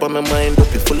murder up on my mind,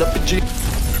 up you full up the G.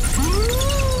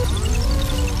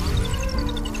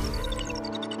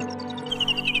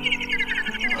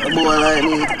 A boy like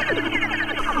me,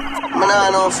 man,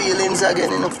 I no feelings again,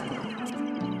 you know.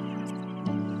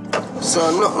 So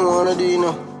nothing wanna do, you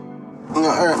know. I'm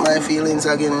gonna hurt my feelings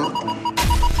again, you know.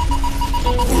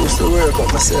 I used to work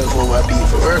up myself over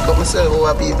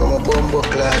people, my bumbo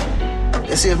clad.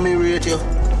 You see if me rate you,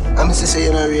 I'm still say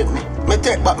you don't rate me. Me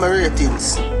take back my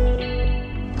ratings.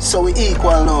 So we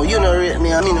equal now, you don't rate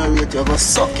me, and me don't rate you. Go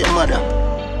suck your mother.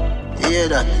 You hear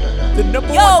that? The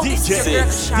number one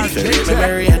DJ.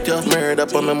 Memory at your murder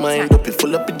up on my mind, up you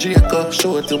full up with Jacob.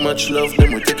 Show too much love,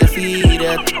 then we take a feed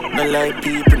at. No like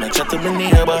people, no chat to my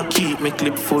neighbor. Keep me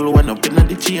clip full when up in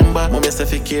the chamber. Mom say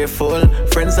be careful,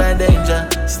 friends are danger.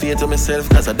 Stay to myself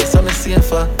cause I do something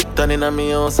safer. Turning on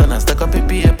me house and I stack up a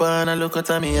paper. And I look at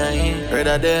me eye.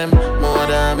 Rather them, more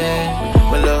than me.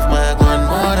 Me love my gun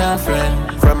more than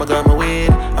friend. From I got my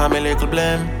weed, I'm a little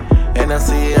blame. And I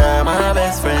see I'm my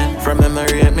best friend. From them I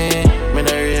rate me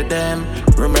not rate them.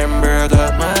 Remember I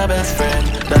got my best friend.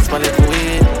 That's my little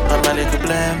weed, I'm my little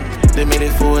blame. They made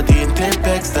it 14 clip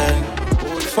extend.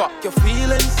 Fuck your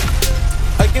feelings.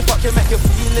 I can fuck you, make you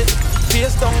feel it.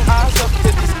 Face down, ass up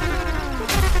to this.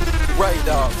 Right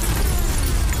off.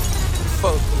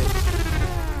 Fuck it.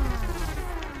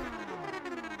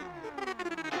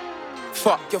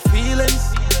 Fuck your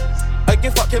feelings. I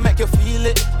can fuck you, make you feel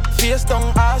it. Face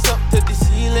down, ass up to the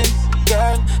ceiling.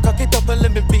 Girl, cock it up and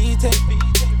let me beat it.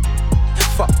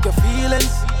 Fuck your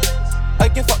feelings. I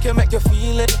can fuck you, make you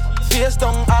feel it. Face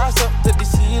down, ass up to the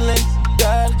ceiling.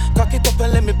 Girl, cock it up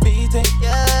and let me beat it.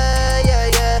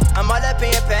 Yeah. I'm all up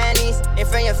in your panties, in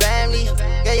front of your family.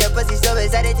 Girl, your pussy so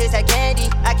excited, it tastes like candy.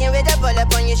 I can't wait to pull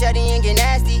up on you, shawty, and get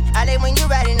nasty. I like when you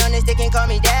riding on the stick and call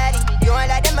me daddy. You ain't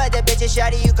like them other bitches,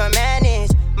 shawty, you can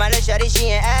manage. My little shawty, she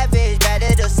ain't average, bad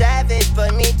little savage,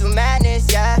 put me through madness,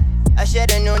 yeah. I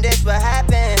should've known this would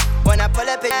happen. When I pull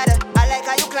up in ladder, I like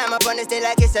how you climb up on the stage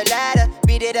like it's a ladder.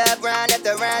 Beat it up round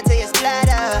after round till you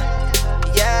splatter.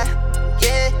 Yeah,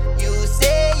 you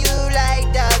say you like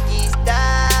doggy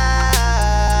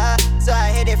style. So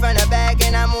I hit it from the back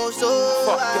and I move so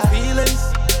fuck your feelings.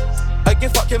 I can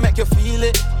fuck you, make you feel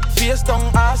it. Face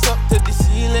down, ass up to the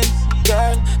ceiling.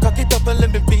 Girl, cock it up and let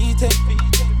me beat it.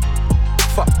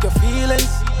 Fuck your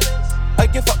feelings. I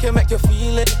can fuck you, make you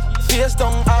feel it. Face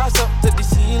down, ass up to the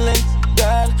ceiling.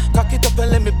 Girl, cock it up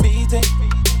and let me beat it.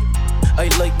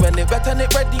 and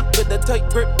it ready. With the tight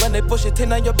grip when they push it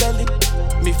in on your belly.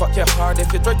 Me fuck you hard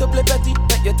if you try to play petty.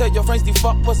 Make you tell your friends the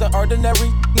fuck wasn't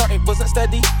ordinary. Nothing wasn't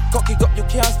steady. Cocky got you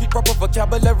can't speak proper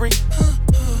vocabulary.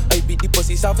 I beat the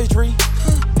pussy savagery.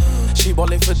 She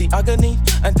ballin' for the agony.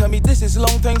 And tell me this is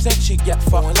long time since she get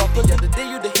fucked up. The other day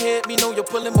you the hit me, know you're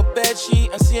pulling my bed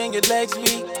sheet and seeing your legs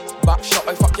weak. Back shot,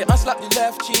 I fuck you and slap your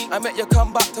left cheek. I met you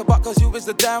come back to back cause you was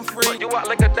the damn freak. But you act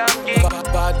like a damn geek.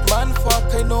 Bad man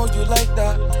fuck, I know you like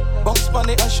that. Bounce on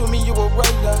it and show me you a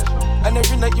rider. And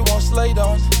every night you want slide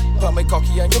on. Put my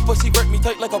cocky and your pussy grip me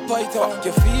tight like a python. Fuck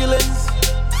your feelings,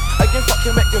 I can fuck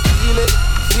you, make you feel it.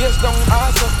 Face down,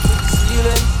 ass up to the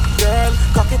ceiling. Girl,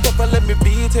 cock it up and let me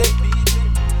beat it.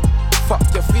 Fuck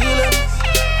your feelings,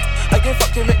 I can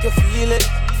fuck you, make you feel it.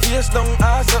 Face down,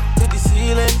 ass up to the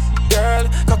ceiling. Girl,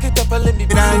 cock it up and let me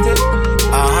beat it.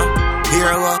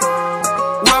 Hear what?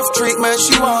 Rough treatment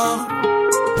she want.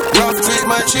 Rough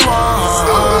treatment she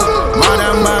want.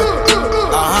 Madam bad.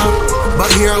 But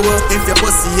hear what? If your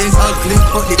pussy ain't ugly,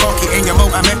 put the cocky in your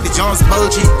mouth and make the jaws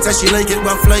bulgy. Says she like it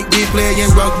rough like we playing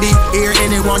rugby. Hear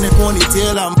anyone in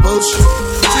ponytail and bullshit.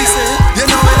 She said, you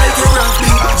know I like it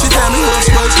roughly. She tell me what she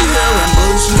hear and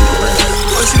bullshit.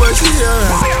 What she hear.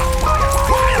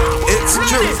 It's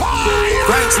true.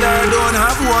 Frankstar don't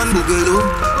have one boogaloo.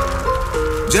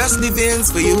 Just the veins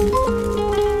for you.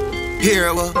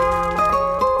 Hear what?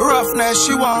 Roughness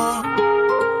she want.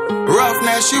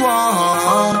 Roughness she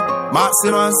want.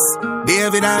 Maximus,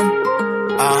 David and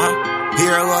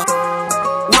hear what?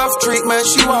 Rough treatment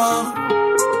she want.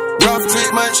 Rough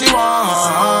treatment she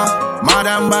want.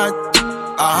 Madam bad.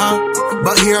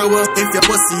 But hear what? If your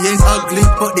pussy ain't ugly,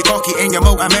 put the cocky in your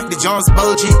mouth and make the jaws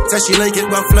bulgy. Says she like it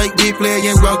rough like we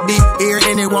playing rugby. Hear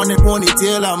anyone in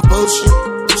ponytail and bullshit.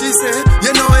 She said,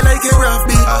 you know I like it rough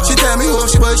beat. She tell me what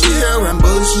she hear and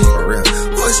bullshit.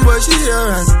 What she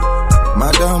hear and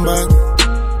Madam bad.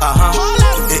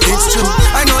 It's true.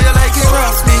 I know you like it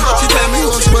rough beat. She tell me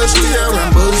what she hear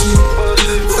and bullshit.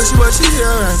 What she hear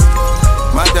and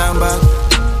Madam bad.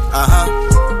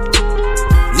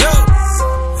 Yo,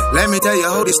 let me tell you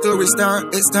how the story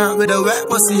start. It start with a wet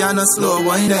pussy and a slow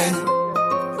winding.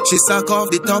 She suck off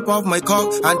the top of my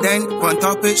cock and then on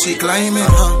top it she climbing.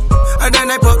 And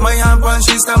then I put my hand on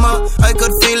she stomach. I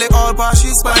could feel it all past she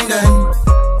spine then.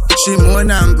 She moan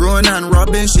and groan and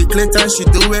rubbing. She clit and she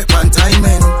do it one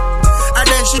timing. And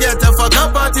then she get a fuck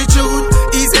up attitude.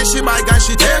 Easy she bag and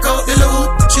she take out the loot.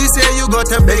 She say you got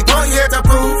a big one here to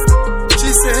prove.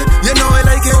 She say, you know I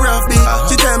like it rough beat.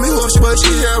 She tell me what she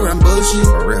hear and bullshit.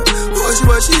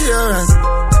 What she hear and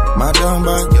Madam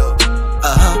bad.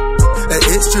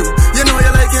 It's true. You know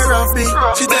you like it rough beat.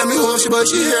 She tell me what she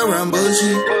hear and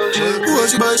bullshit.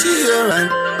 What she hear and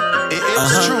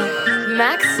it's true.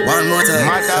 Max. One more time.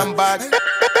 Madam bad.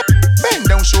 Bend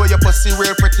down, show your pussy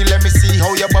real pretty. Let me see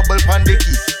how you bubble pan the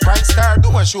key. Frankstar,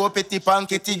 do a show petty pan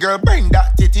kitty. Girl, bring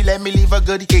that titty, let me leave a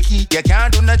good kicky. You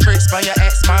can't do no tricks by your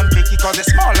ex-man picky. Cause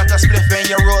it's small like a spliff when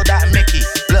you roll that Mickey.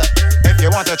 Look, if you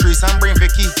want a threesome, bring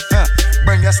Vicky.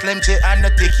 Bring your slim chit and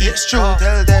the ticky. It's true,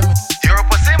 tell them. You're a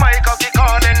pussy, my cocky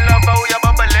calling. Love how you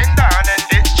bubbling down and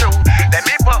it's true. Let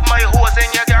me put my hose in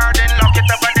your garden. Lock it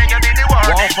up and then you be the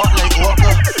warden. Walk up like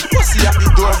walker. Pussy at the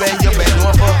door when you bend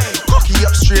over. Cocky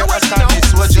up straight, I stand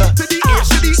this soldier.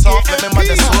 Soft, let me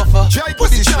mother sofa.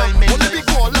 Pussy slime me.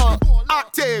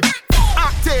 Active.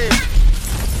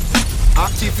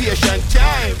 Activation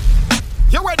time.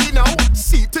 You ready now?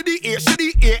 C to the A, to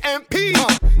the A-M-P.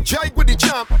 Jig with the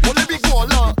champ, well let me go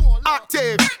along.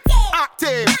 Active.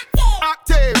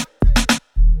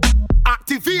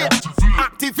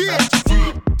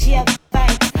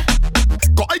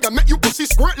 Go I make you pussy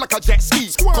squirt like a jet ski.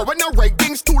 Cause when I write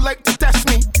things too late to test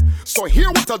me. So here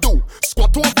what I do.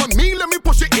 Squat over me, let me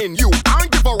push it in you. I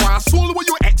don't give a rascal what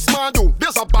your ex-man do.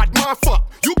 There's a bad man fuck,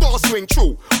 you gon' swing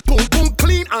through. Boom boom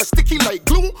clean and sticky like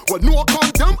glue. With no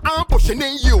condom, I'm pushing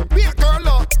in you. Be a girl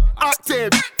up.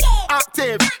 Active.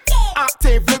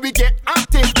 Let me get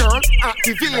active, girl.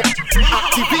 Activate,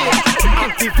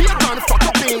 man, fuck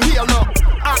up in here, look.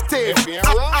 Active, let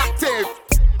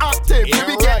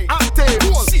me get active.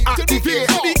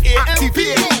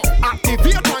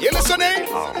 Activate, man. You listening?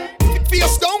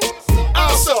 Face down,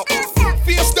 ass up.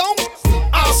 Face down,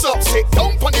 ass up. Sit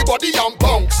down on the body and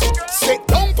bounce. Sit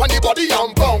down on the body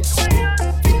and bounce.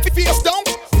 Face down,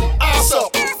 ass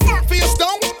up. Face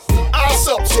down, ass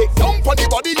up. Sit down on the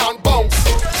body and bounce.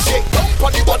 Sit down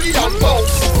on the body and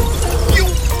bounce. You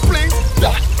play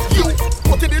that. You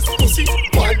put in this pussy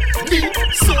on me.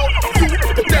 So you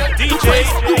the dead DJ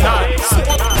Djtank. So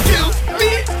kill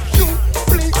me. You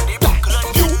play that.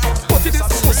 You put in this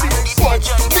pussy on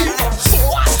me. So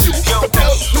you the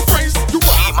dead. You praise. You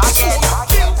are.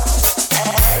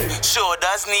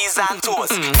 Shoulders, knees and toes.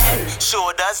 Head,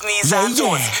 shoulders, knees and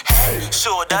toes. Head,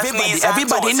 shoulders, knees and toes.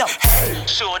 Everybody know. Head,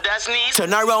 shoulders, knees.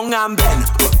 Turn around and bend.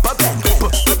 Bend.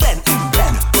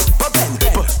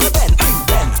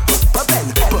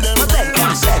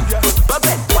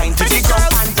 Wine to the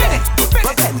ground and bend.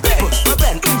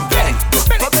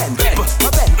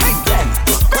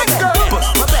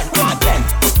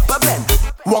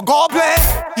 What go play?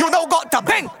 You know got to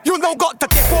bend. You know got to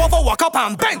take over, walk up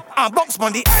and bend. And bounce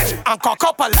on the edge and cock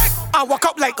up a leg. And walk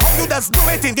up like how you just do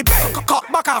it in the bed.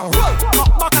 Cock back and roll,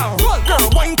 cock back and roll. Girl,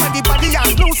 wine to the body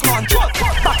and lose control.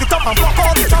 Back it up and block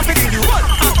all the traffic in the road.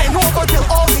 And then over till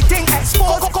all the thing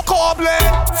exposed. Cobbly.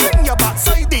 Swing your back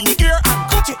side in the air and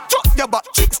catch it. Drop your butt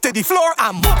cheeks to the floor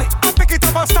and move it. And pick it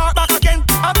up and start back again.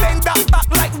 And bend that back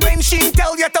like when she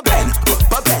tell you to bend.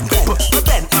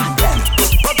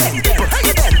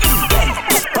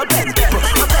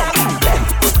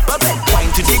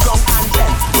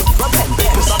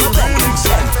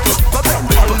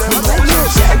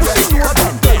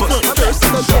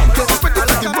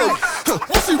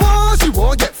 She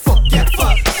won't get fucked.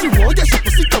 She won't get shit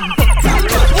pussy come back.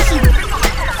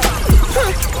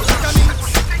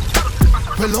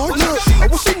 Well, Lord, I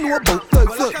wish she knew about the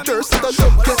flirt. Thirst and the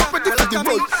love, get ready for the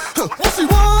road. What she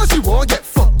won't get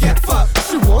fucked.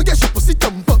 She won't get shit pussy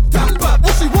come back.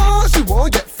 What she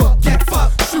won't get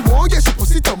fucked. She won't get shit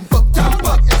pussy come back.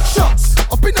 Shots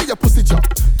up in your pussy jaw.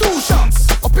 2 shots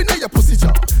up in your pussy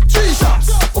jaw. 3 shots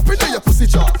up in your pussy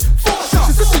jaw. 4 shots.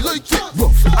 She said she like it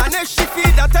rough. And if she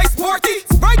feel that I sporty,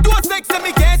 right those legs and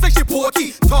me can't say she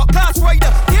porky. Top class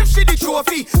rider, give she the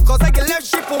trophy. Cause I can left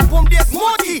she pump pump this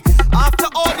smoky. After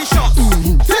all the shots,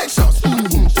 take shots,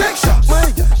 take shots,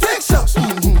 take shots,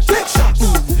 take shots,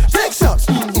 take shots,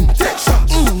 take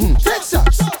shots, take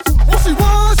shots. What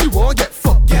she won't get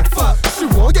fucked. She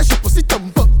won't get she pussy come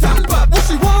back. What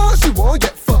she won't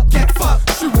get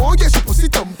fucked. She won't get she pussy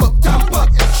come back.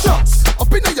 Shots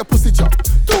up in your pussy jaw.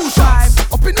 2 shots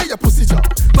up in your pussy jaw.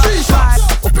 3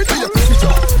 shots up in your pussy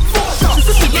jaw. 4 shots.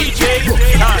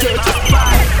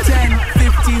 5, 10,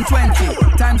 15, 20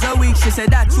 times a week. She said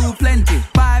that too plenty.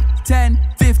 5, 10,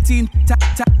 15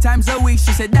 times a week.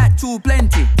 She said that too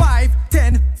plenty. 5,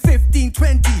 10, 15,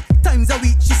 20 times a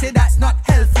week. She said that's not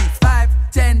healthy. 5,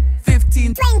 10,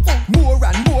 15, 20 more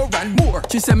and more and more.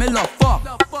 She said me love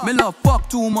fuck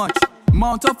too much.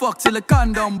 Mount a fuck till the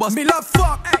condom bust. Me love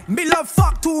fuck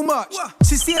too much.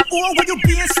 She said, oh, when you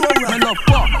being so right.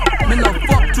 Me love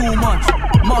fuck too much.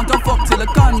 Mount a fuck till the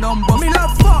condom bust. Me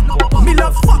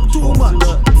love fuck too much.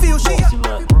 Feel she.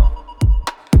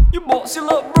 You bossy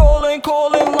look rolling,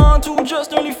 calling, line 2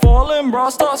 just nearly falling. Bra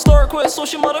start quit, so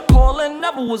she mother calling.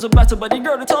 Never was a better buddy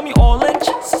girl to tell me all in.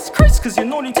 Jesus Christ, cause you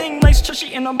know the thing nice.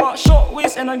 Chushy in a box, short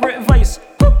waist and a great vice.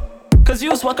 Cause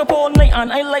you swag up all night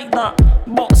and I like that.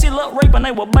 Bossy look rape and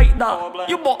I will bite that.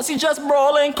 You bossy just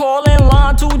brawling, calling,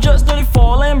 line 2 just nearly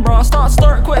falling. Bra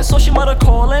start quit, so she mother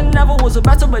calling. Never was a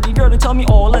better buddy girl to tell me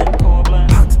all in.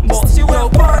 Bossy well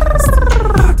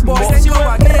bossy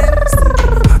well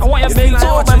I want your big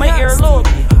toe by my earlobe.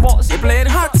 You playing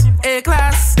hot,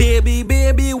 A-class. Baby,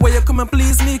 where you come and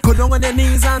please me? Go down on your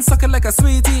knees and suck it like a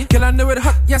sweetie. Girl, I know it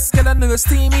hot, yes, girl, I know it's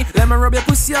steamy. Let me rub your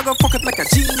pussy, I go fuck it like a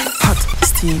genie. Hot,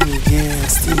 steamy, yeah,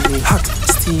 steamy. Hot,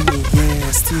 steamy,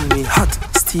 yeah, steamy. Hot,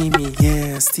 steamy,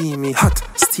 yeah, steamy. Hot,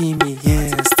 steamy,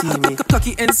 yeah, steamy.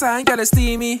 Cocky inside, got it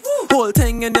steamy. Whole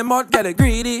thing in the mouth, got it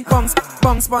greedy. Bungs,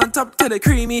 on top to the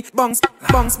creamy. Bungs,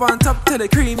 on top to the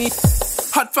creamy.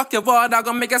 Hot fuck your water, I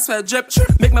gon' make a sweat drip.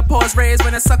 Make my paws raise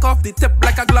when I suck off the tip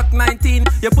like a Glock 19.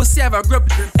 Your pussy have a grip,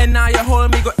 and now you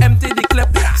hold me, go empty the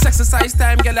clip. Sexercise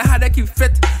time, girl, I had to keep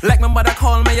fit. Like my mother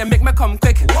call me, you make me come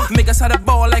quick. Make us had a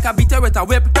ball like I beat her with a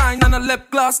whip. Time on a lip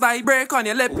gloss, like break on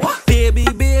your lip. Baby,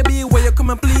 where you come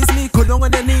and please me? Go down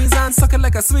on your knees and suck it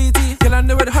like a sweetie. Girl, I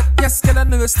know it hot, yes, girl, I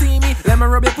know it's steamy. Let me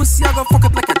rub your pussy, I go fuck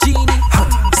it like a genie. Hot,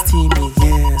 steamy,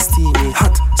 yeah, steamy.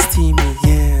 Hot, steamy,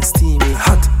 yeah, steamy.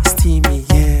 Hot, steamy,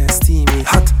 yeah, steamy.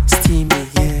 Hot, steamy,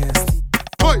 yeah, steamy.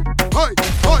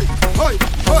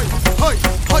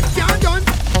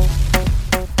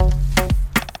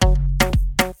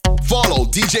 Follow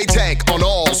DJ Tank on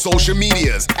all social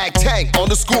medias at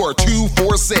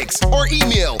tank_246 or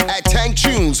email at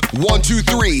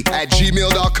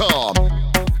tanktunes123@gmail.com.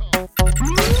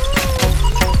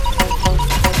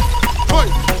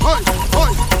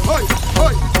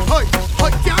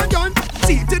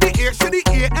 C to the A to the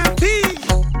A and P.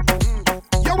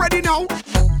 You ready now?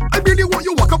 I really want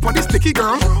you walk up on this sticky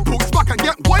girl. Post back and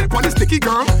get wild on this sticky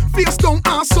girl. Face down,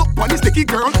 ass up on this sticky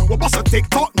girl. What was a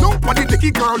TikTok? No, on this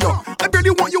sticky girl. I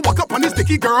really want you walk up on this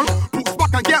sticky girl. Post back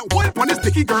back and get wild on this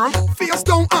dicky girl. Face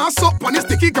down, ass up on this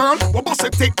dicky girl. What boss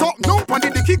it TikTok, no on the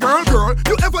dicky girl. Girl,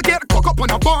 you ever get cock up on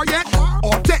a bar yet?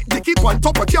 Or take dicky on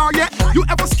top of car yet? You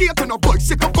ever skate on a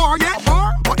bicycle bar yet?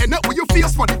 Or end up with your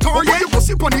face for the tar yet? You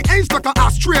pussy on the edge like a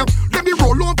ashtray. Let me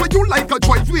roll over you like a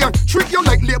driveway. Trick you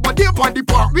like Labor Day on the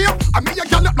parkway. I mean you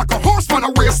gallop like a horse on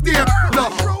a race day.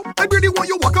 Look, I really want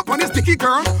you walk up on this dicky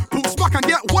girl. Boost back and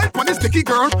get wild on this dicky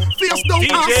girl. Face down,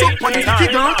 ass up on this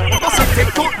dicky girl. Boss it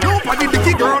TikTok, no on the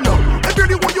dicky girl. No, I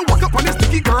really want you walk up on this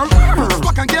dicky girl. Boost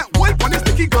back and get wild on this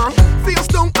dicky girl. Face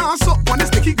down, ass up on this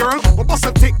dicky girl. Boss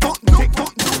it TikTok, no.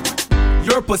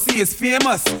 Your pussy is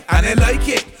famous and I like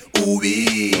it.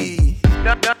 Ooh-wee.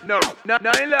 No,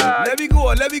 let me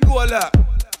go, look.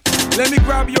 Let me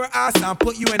grab your ass and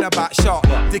put you in a back shot.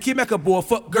 Dicky make a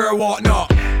foot girl walk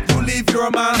knock. You leave your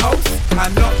man house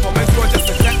and knock on my door just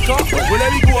a sector. Well,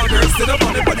 let me go, girl, sit up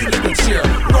on my body like a chair.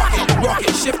 Rock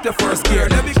it, shift the first gear.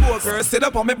 Let me go, girl, sit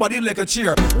up on my body like a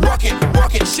chair. Rock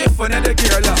it, shift another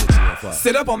gear. Look.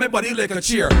 Sit up on my body like a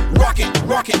chair. Rock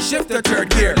it, shift the third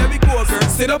gear. Let me go, girl,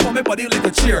 sit up on my body like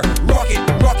a chair. Rock it.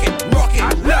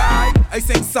 Lie. I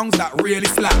sing songs that really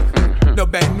slap. No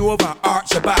bend over,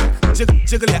 arch your back.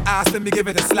 Jiggle your ass, let me give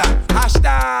it a slap.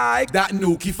 Hashtag that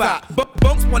nookie fat.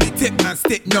 Bunks on the tip and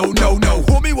stick, no.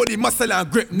 Hold me with the muscle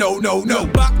and grip, no.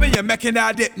 Back me, you're making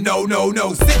that dip, no.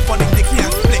 Sit on the dicky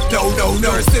and split,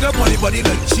 no. Sit up on the body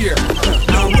like a cheer.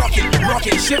 No, rock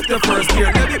it, shift the first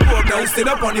gear. Let me go, no, sit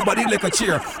up on the body like a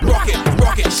cheer. Rock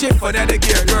it, shift for that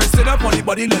gear. Girl, sit up on the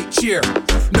body like cheer.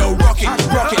 No, rock it,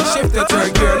 shift the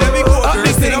third gear. Let me go, girl,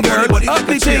 sit up on the body like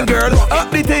a cheer.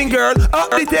 Up the thing, girl.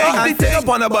 Up the thing, and sit up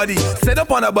on a body, sit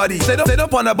up on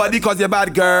a body, cause you're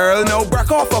bad girl. No,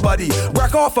 break off a body,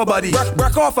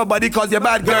 cause you're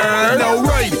bad girl. No,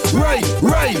 right,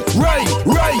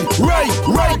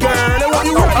 girl. I want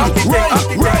you right,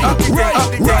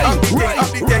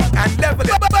 and level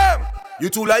it. You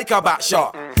two like a back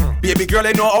shot, baby girl.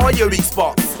 I know all your weak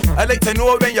spots. I like to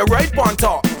know when you're right on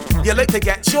top. You like to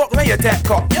get choked when you tap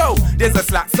cock. Yo, there's a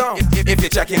slack song. If you're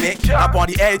checking it, up on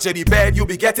the edge of the bed, you'll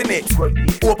be getting it.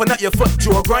 Open up your foot,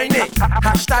 you'll grind it.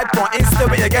 Hashtag on Insta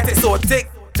when you get it. So tick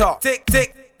tock, tick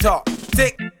tock,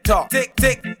 tick tock,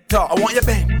 tick tock. I want your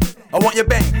bang, I want your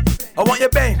bang, I want your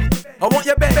bang, I want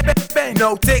your bang.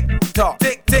 No tick tock,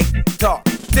 tick tock,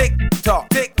 tick tock,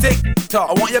 tick tock.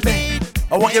 I want your bang,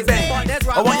 I want your bang,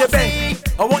 I want your bang,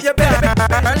 I want your bang.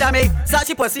 Tell me, such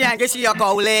a pussy and get she a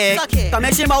cow leg. Come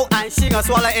make she mouth and she gonna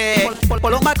swallow it.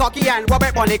 Pull up my cocky and rub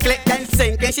it on the clip, then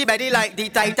sink in she belly like the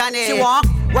Titanic. She walk,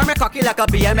 run my cocky like a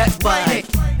BMX bike.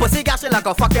 Pussy gash like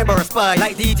a fucking burst bike.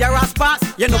 Like DJ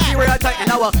Raspas, you know she real tight and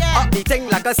now up the thing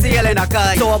like a sail in a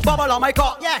kite. So a bubble on my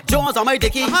cock, Jones on my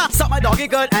dicky. Suck my doggy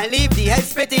good and leave the head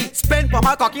spitty. Spin for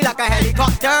my cocky like a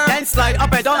helicopter, then slide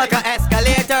up and down like an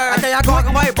escalator. I tell ya cock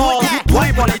on my ball,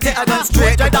 wipe on the tip and then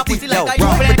straight. Drive that pussy like a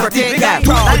you I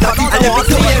love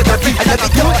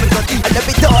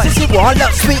it all. Since she want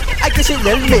love sweet, I guess she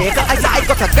little maker. I said I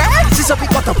got a girl, she said we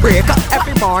got a breaker.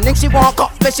 Every morning she walk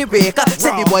up when she wake up.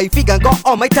 Said the wifey gon' go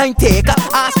on my time taker.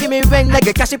 Asking me when like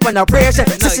a cash up on a ration.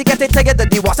 So she get it tired that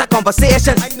the was a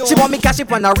conversation. She want me cash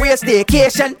up on a real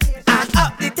staycation. And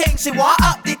up the thing, she want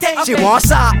up the thing. She want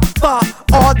sap, for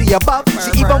all the above.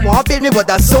 She even want build me with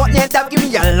a sword and that give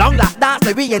me a long lap dance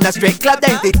like we in a straight club.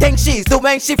 Then the thing she's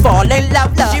doing, she fall in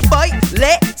love. She bite,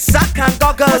 lick, suck and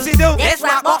goggle. What she do? This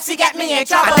rap box, she get me in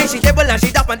trouble. And then she dribble and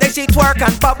she dump and then she twerk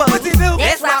and bubble. What she do?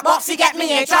 This rap box, she get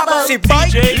me in trouble. She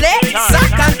bite, lick,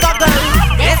 suck and goggle.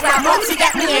 This rap box, she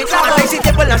get me in trouble. And then she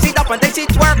dribble and she dump and then she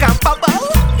twerk and bubble.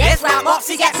 This rap box,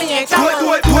 she get me in trouble.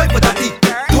 Do it for daddy.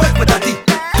 Do it for daddy.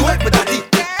 Do it for daddy.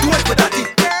 Do it for daddy.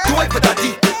 Do it for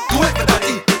daddy. Do it for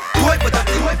daddy. Do it for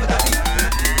daddy. Do it for daddy.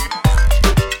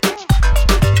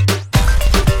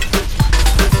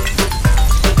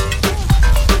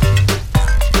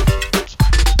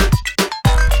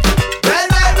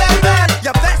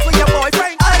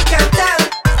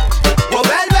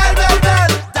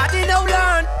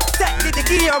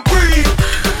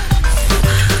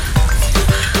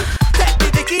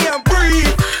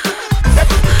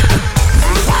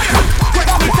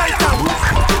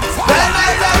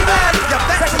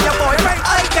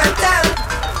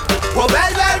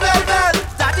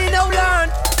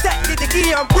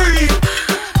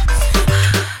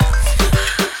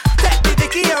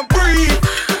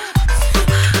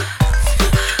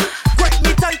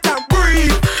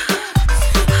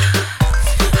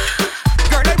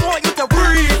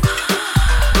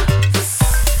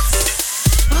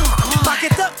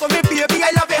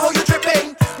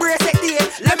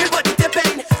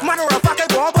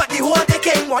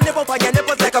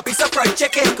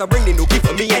 Bring the nookie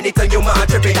for me anytime you mind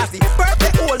tripping. That's the perfect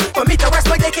beat the rest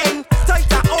by the king. Tight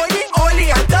and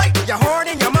oily and tight. You're horn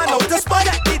in your man out the spot.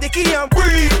 Take the key and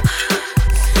breathe.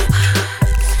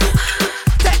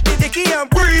 Take the key and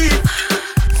breathe.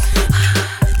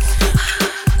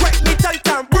 Grip me tight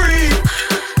and breathe.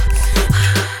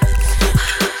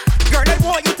 Girl, I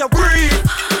want you to breathe.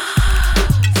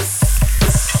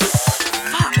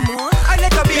 I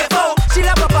like a BFO. She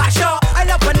love a back shot. I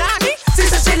love banana.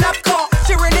 Sister, she love car.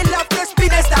 She really love the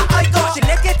speedness that I got. She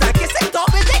lick it and kiss it, top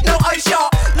it, take no eye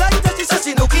shot. Like that, she says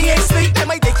she nookie ain't sweet. And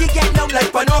my dicky get numb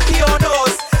like Pinocchio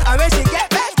nose. And when she get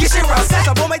back, kiss she rough. Says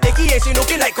about my dicky and she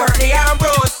nookie like Courtney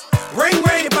Ambrose. Ring,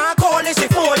 ring, the man calling, she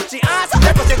phone. She answer,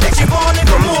 that was like she falling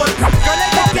for more. Girl, I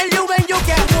can tell you when you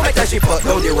get home. I tell she put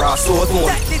down the raw sword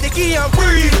more. Take the key and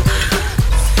breathe.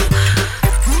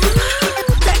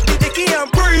 Take the key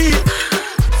and breathe.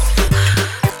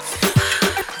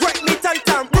 Grip me tight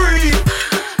and breathe.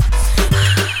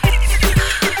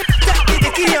 Take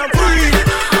the key and breathe.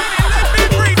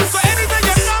 So anything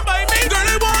you done by me, girl,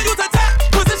 I want you to take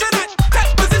position and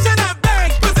bang, position and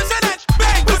bang,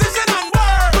 position and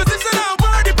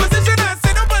word, the position and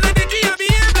sit up on the key and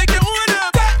behave like you own her.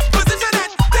 Take position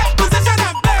and bang, position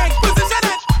and bang,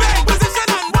 position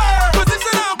and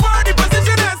word, the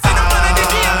position and sit up on the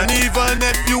key. And even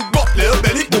if you got little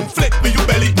belly boom flick, me you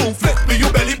belly boom flick, me you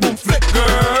belly boom flick,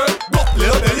 girl. Got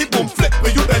little belly boom flick, me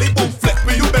you belly boom flick,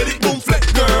 me you belly boom flick,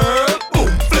 girl.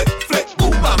 Boom flick, flick,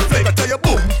 boom and flick. I tell you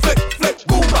boom flick, flick,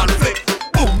 boom and flick,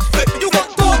 boom flick. You got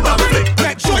boom and flick.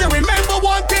 Make sure you remember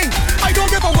one thing. I don't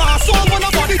give a ass all when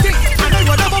nobody think. And I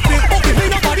will never pick up if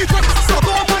ain't nobody drink. So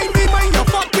don't mind me, mind your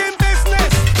fucking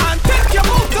business. And take your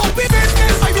mouth, don't be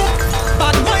business. I don't.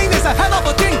 Bad mind is a hell of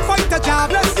a thing. Fight the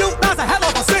jobless you, that's a hell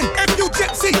of a sin. If you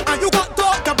gypsy and you got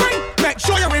dog to bring, make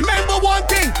sure you remember one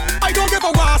thing. I don't give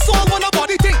a ass all when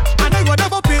nobody think. And I will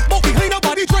never pick up if ain't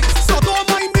nobody drink. So don't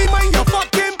mind me, mind your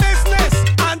fucking business.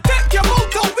 And take your mouth,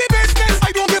 don't be business.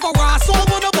 I don't give a ass all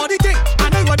when nobody think.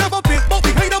 And I will never pick up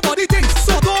if ain't nobody think.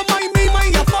 So don't mind me,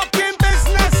 mind your fucking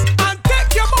business. And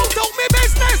take your mouth, don't be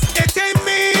business. It ain't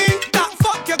me that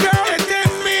fuck your girl. It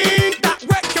ain't me that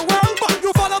wreck your world. But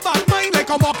you follow back mine like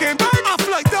a mockingbird. I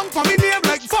fly down for me name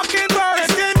like fucking bird.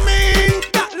 It ain't me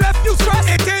that left you stressed.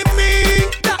 It ain't me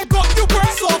that got you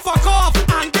breath. So fuck off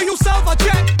and give yourself a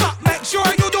check. But make sure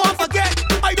you don't forget.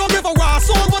 I don't give a ass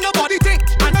all when nobody think.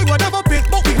 And I will never pick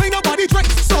but behind nobody drink.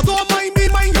 So don't mind me,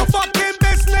 mind your fucking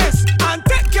business. And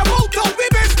take your mouth, don't be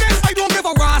business. I don't give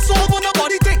a ass all when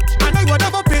nobody think. And I will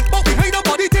never pick but behind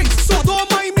nobody think. So don't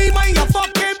mind me, mind your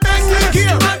fucking business.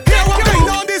 Here what going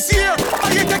on this year.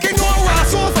 Are you taking no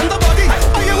ass all from the body?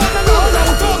 Are you wanna know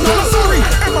long talk? No, sorry.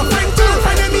 If a friend to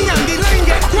enemy and the line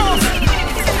get crossed.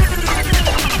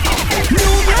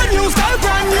 New year, new style,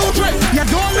 brand new dress. You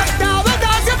don't let down,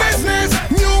 that's your business.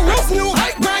 New roof, new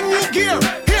height, brand new gear.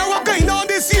 Here what going on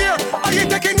this year. Are you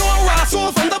taking no ass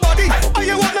all from the body? Are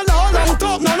you wanna know long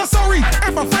talk? No, sorry.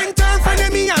 If a friend turn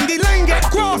enemy and the line get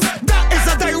crossed, that is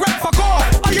a direct fuck off.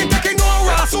 Are you taking no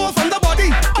ass all from the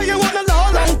body? Are you wanna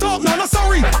know long talk? No,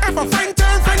 sorry. If a friend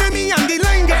turn enemy and the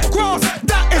line get crossed,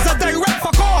 that is a direct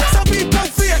fuck off. Some people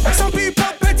fake, some people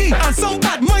petty, and some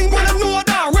bad mind when I know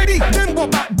that already. Then go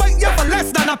back, bite you for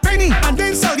less than a penny, and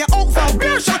then sell you out for a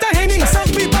beer shot of Henny. Some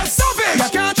people savage, you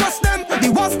can't trust them. The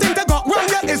worst thing they got wrong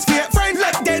yet is fake friend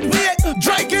left dead weight,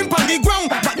 dragging on the ground.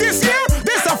 But this year,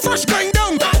 there's a fresh going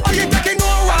down. Are you taking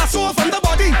no ass all from the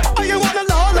body? Are you wanna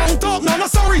know long talk? No,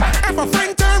 sorry. If a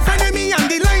friend turn enemy and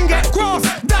the line get crossed,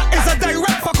 that is a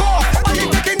direct fuck off. Are you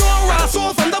taking no ass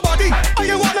all from the body? Are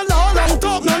you wanna know long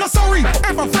talk? No, sorry.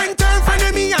 If a friend turn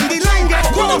enemy and the line get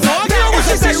crossed, that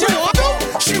is a direct fuck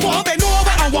off. She want bend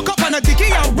over and walk up on a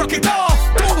dicky and broke it off.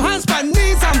 Two hands by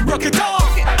knees and broke it off.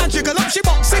 And jiggle up, she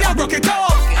boxy and broke it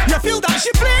off. You feel that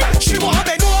she play? She want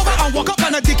bend over and walk up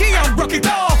on a dicky and broke it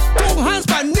off. Two hands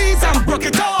by knees and broke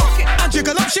it off. And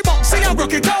jiggle up, she boxy and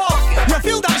broke it off. You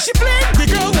feel that she play? The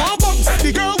girl want bounce,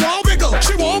 the girl want wiggle.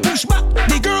 She want push back,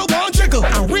 the girl want jiggle.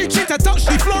 And reach in to touch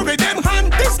the floor with them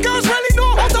hand. This girl's really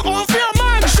know how to unfair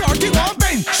man. Shorty want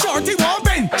bend, shorty want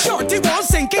bend, shorty want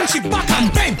sinking, she back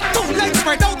and bend. Two legs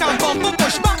spread out and bumper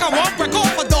push back and want break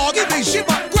off a doggy, then she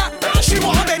back grab. She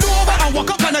want bend over and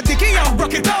walk up on a dicky and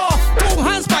broke it off. Two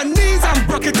hands by knees and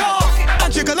broke it off.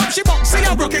 And jiggle up, she boxy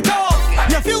and broke it off.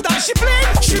 You feel that she play?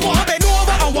 She want bend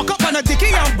over and walk up on a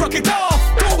dicky and broke it off.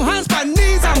 Two hands by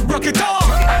knees and broke it off.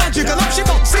 And jiggle up, she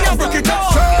boxy and broke it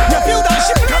off. You feel that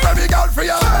she play? Come on, girl, for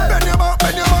you. Bend your back,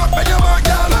 bend your back, bend your back,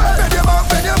 girl. Bend your back,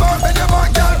 bend your back, bend your back,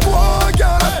 girl. Go on,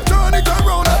 girl. Turn it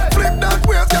around, flip that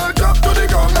waist, girl. Drop to the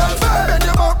ground, girl. Bend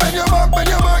your back, bend your back.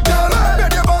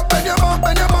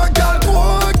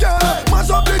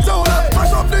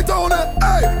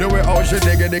 Hey, the way how she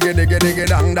diggy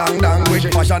dang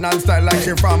with fashion and style like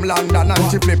she from London,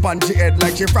 and she flip on she head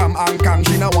like she from Hong Kong.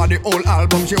 She not want the whole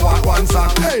album, she want one song.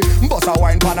 Hey, bust a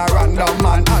wine pan a random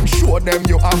man and show them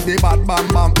you have the bad bam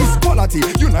bam. It's quality,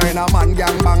 you know in a man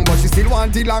gang bang, but she still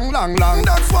want it long.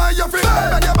 That's why you feel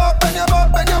bend your back, girl.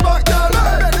 Bend your back, girl.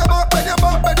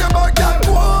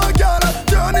 Whoa, girl,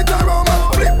 turn it around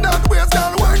and flip that waist,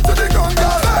 girl. Wine to the ground,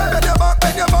 girl. Bend your back,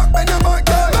 girl. Bend your back,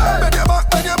 girl.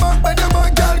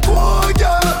 Whoa,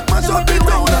 girl, mash up the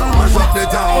town, mash up the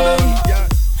town.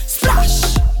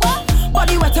 Splash,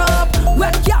 body wet up,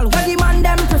 wet girl, where the man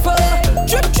them prefer.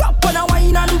 Drip drop on a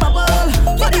wine and bubble,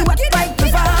 body wet like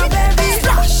prefer, baby.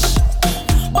 Splash,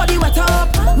 body wet up,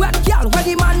 wet girl, where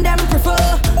the man them prefer.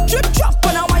 Drip drop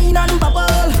on a wine and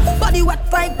bubble, body wet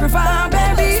like prefer,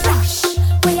 baby. Splash,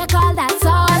 what you call that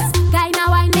sauce? Kinda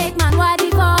wine make man want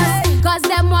divorce, cause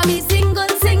them want be single,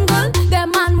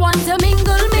 them man want to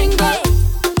mingle.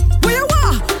 Where you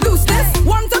are, lose this,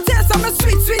 want to taste some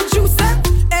sweet juice,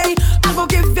 hey, I go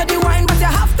give you the wine, but you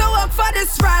have to work for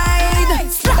this ride.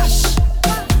 Splash,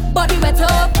 body wet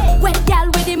up, wet gal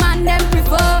with the man them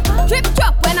prefer. Drip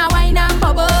drop when I wine and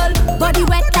bubble, body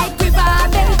wet like river,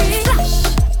 baby.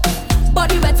 Splash,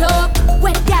 body wet up,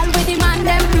 wet gal with the man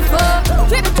them prefer.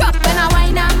 Drip drop when I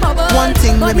wine and bubble. One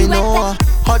thing let me know,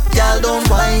 hot gal don't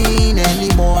whine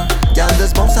anymore. Gal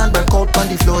just bounce and break out on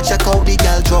the floor. Check out the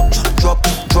gal drop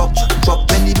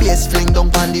when the bass fling down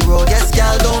on the road. Yes,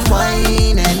 gal don't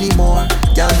whine anymore.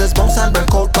 Gal just bounce and break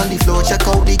out on the floor. Check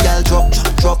out the gal drop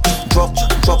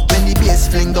when the bass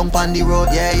fling down on the road.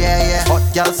 Yeah. Hot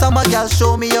gal, summer gal,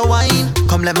 show me your wine.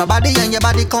 Come let my body and your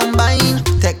body combine.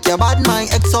 Take your bad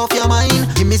mind, X off your mind.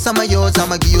 Give me some of yours,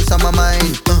 I'ma give you some of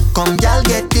mine. Come gal,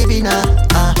 get tipsy now.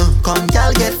 Come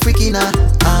gal, get freaky now.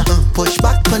 Push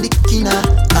back on the kina.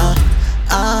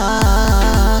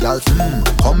 Gal,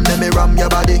 come let me ram your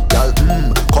body. Gal,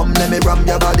 come let me ram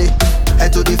your body.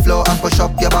 Head to the floor and push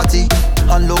up your body.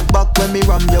 And look back when me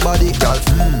ram your body. Gal,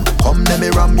 come let me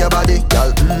ram your body.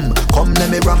 Gal, come let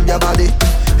me ram your body.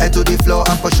 Head to the floor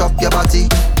and push up your body.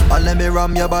 And let me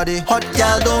ram your body. Hot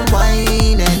gal don't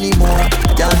whine anymore.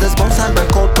 Gal just bounce and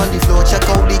break out on the floor. Check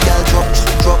out the gal drop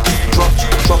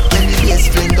when the bass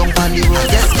fling down on the road.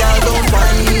 Yes, gal don't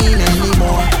whine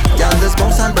anymore. Gal just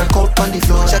bounce and break out on the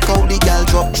floor. Check out the gal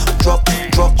drop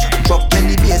when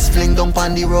the bass fling down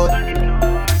on the road.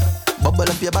 Bubble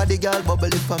up your body, gal, bubble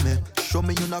it for me. Show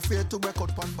me you're not afraid to break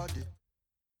out on body.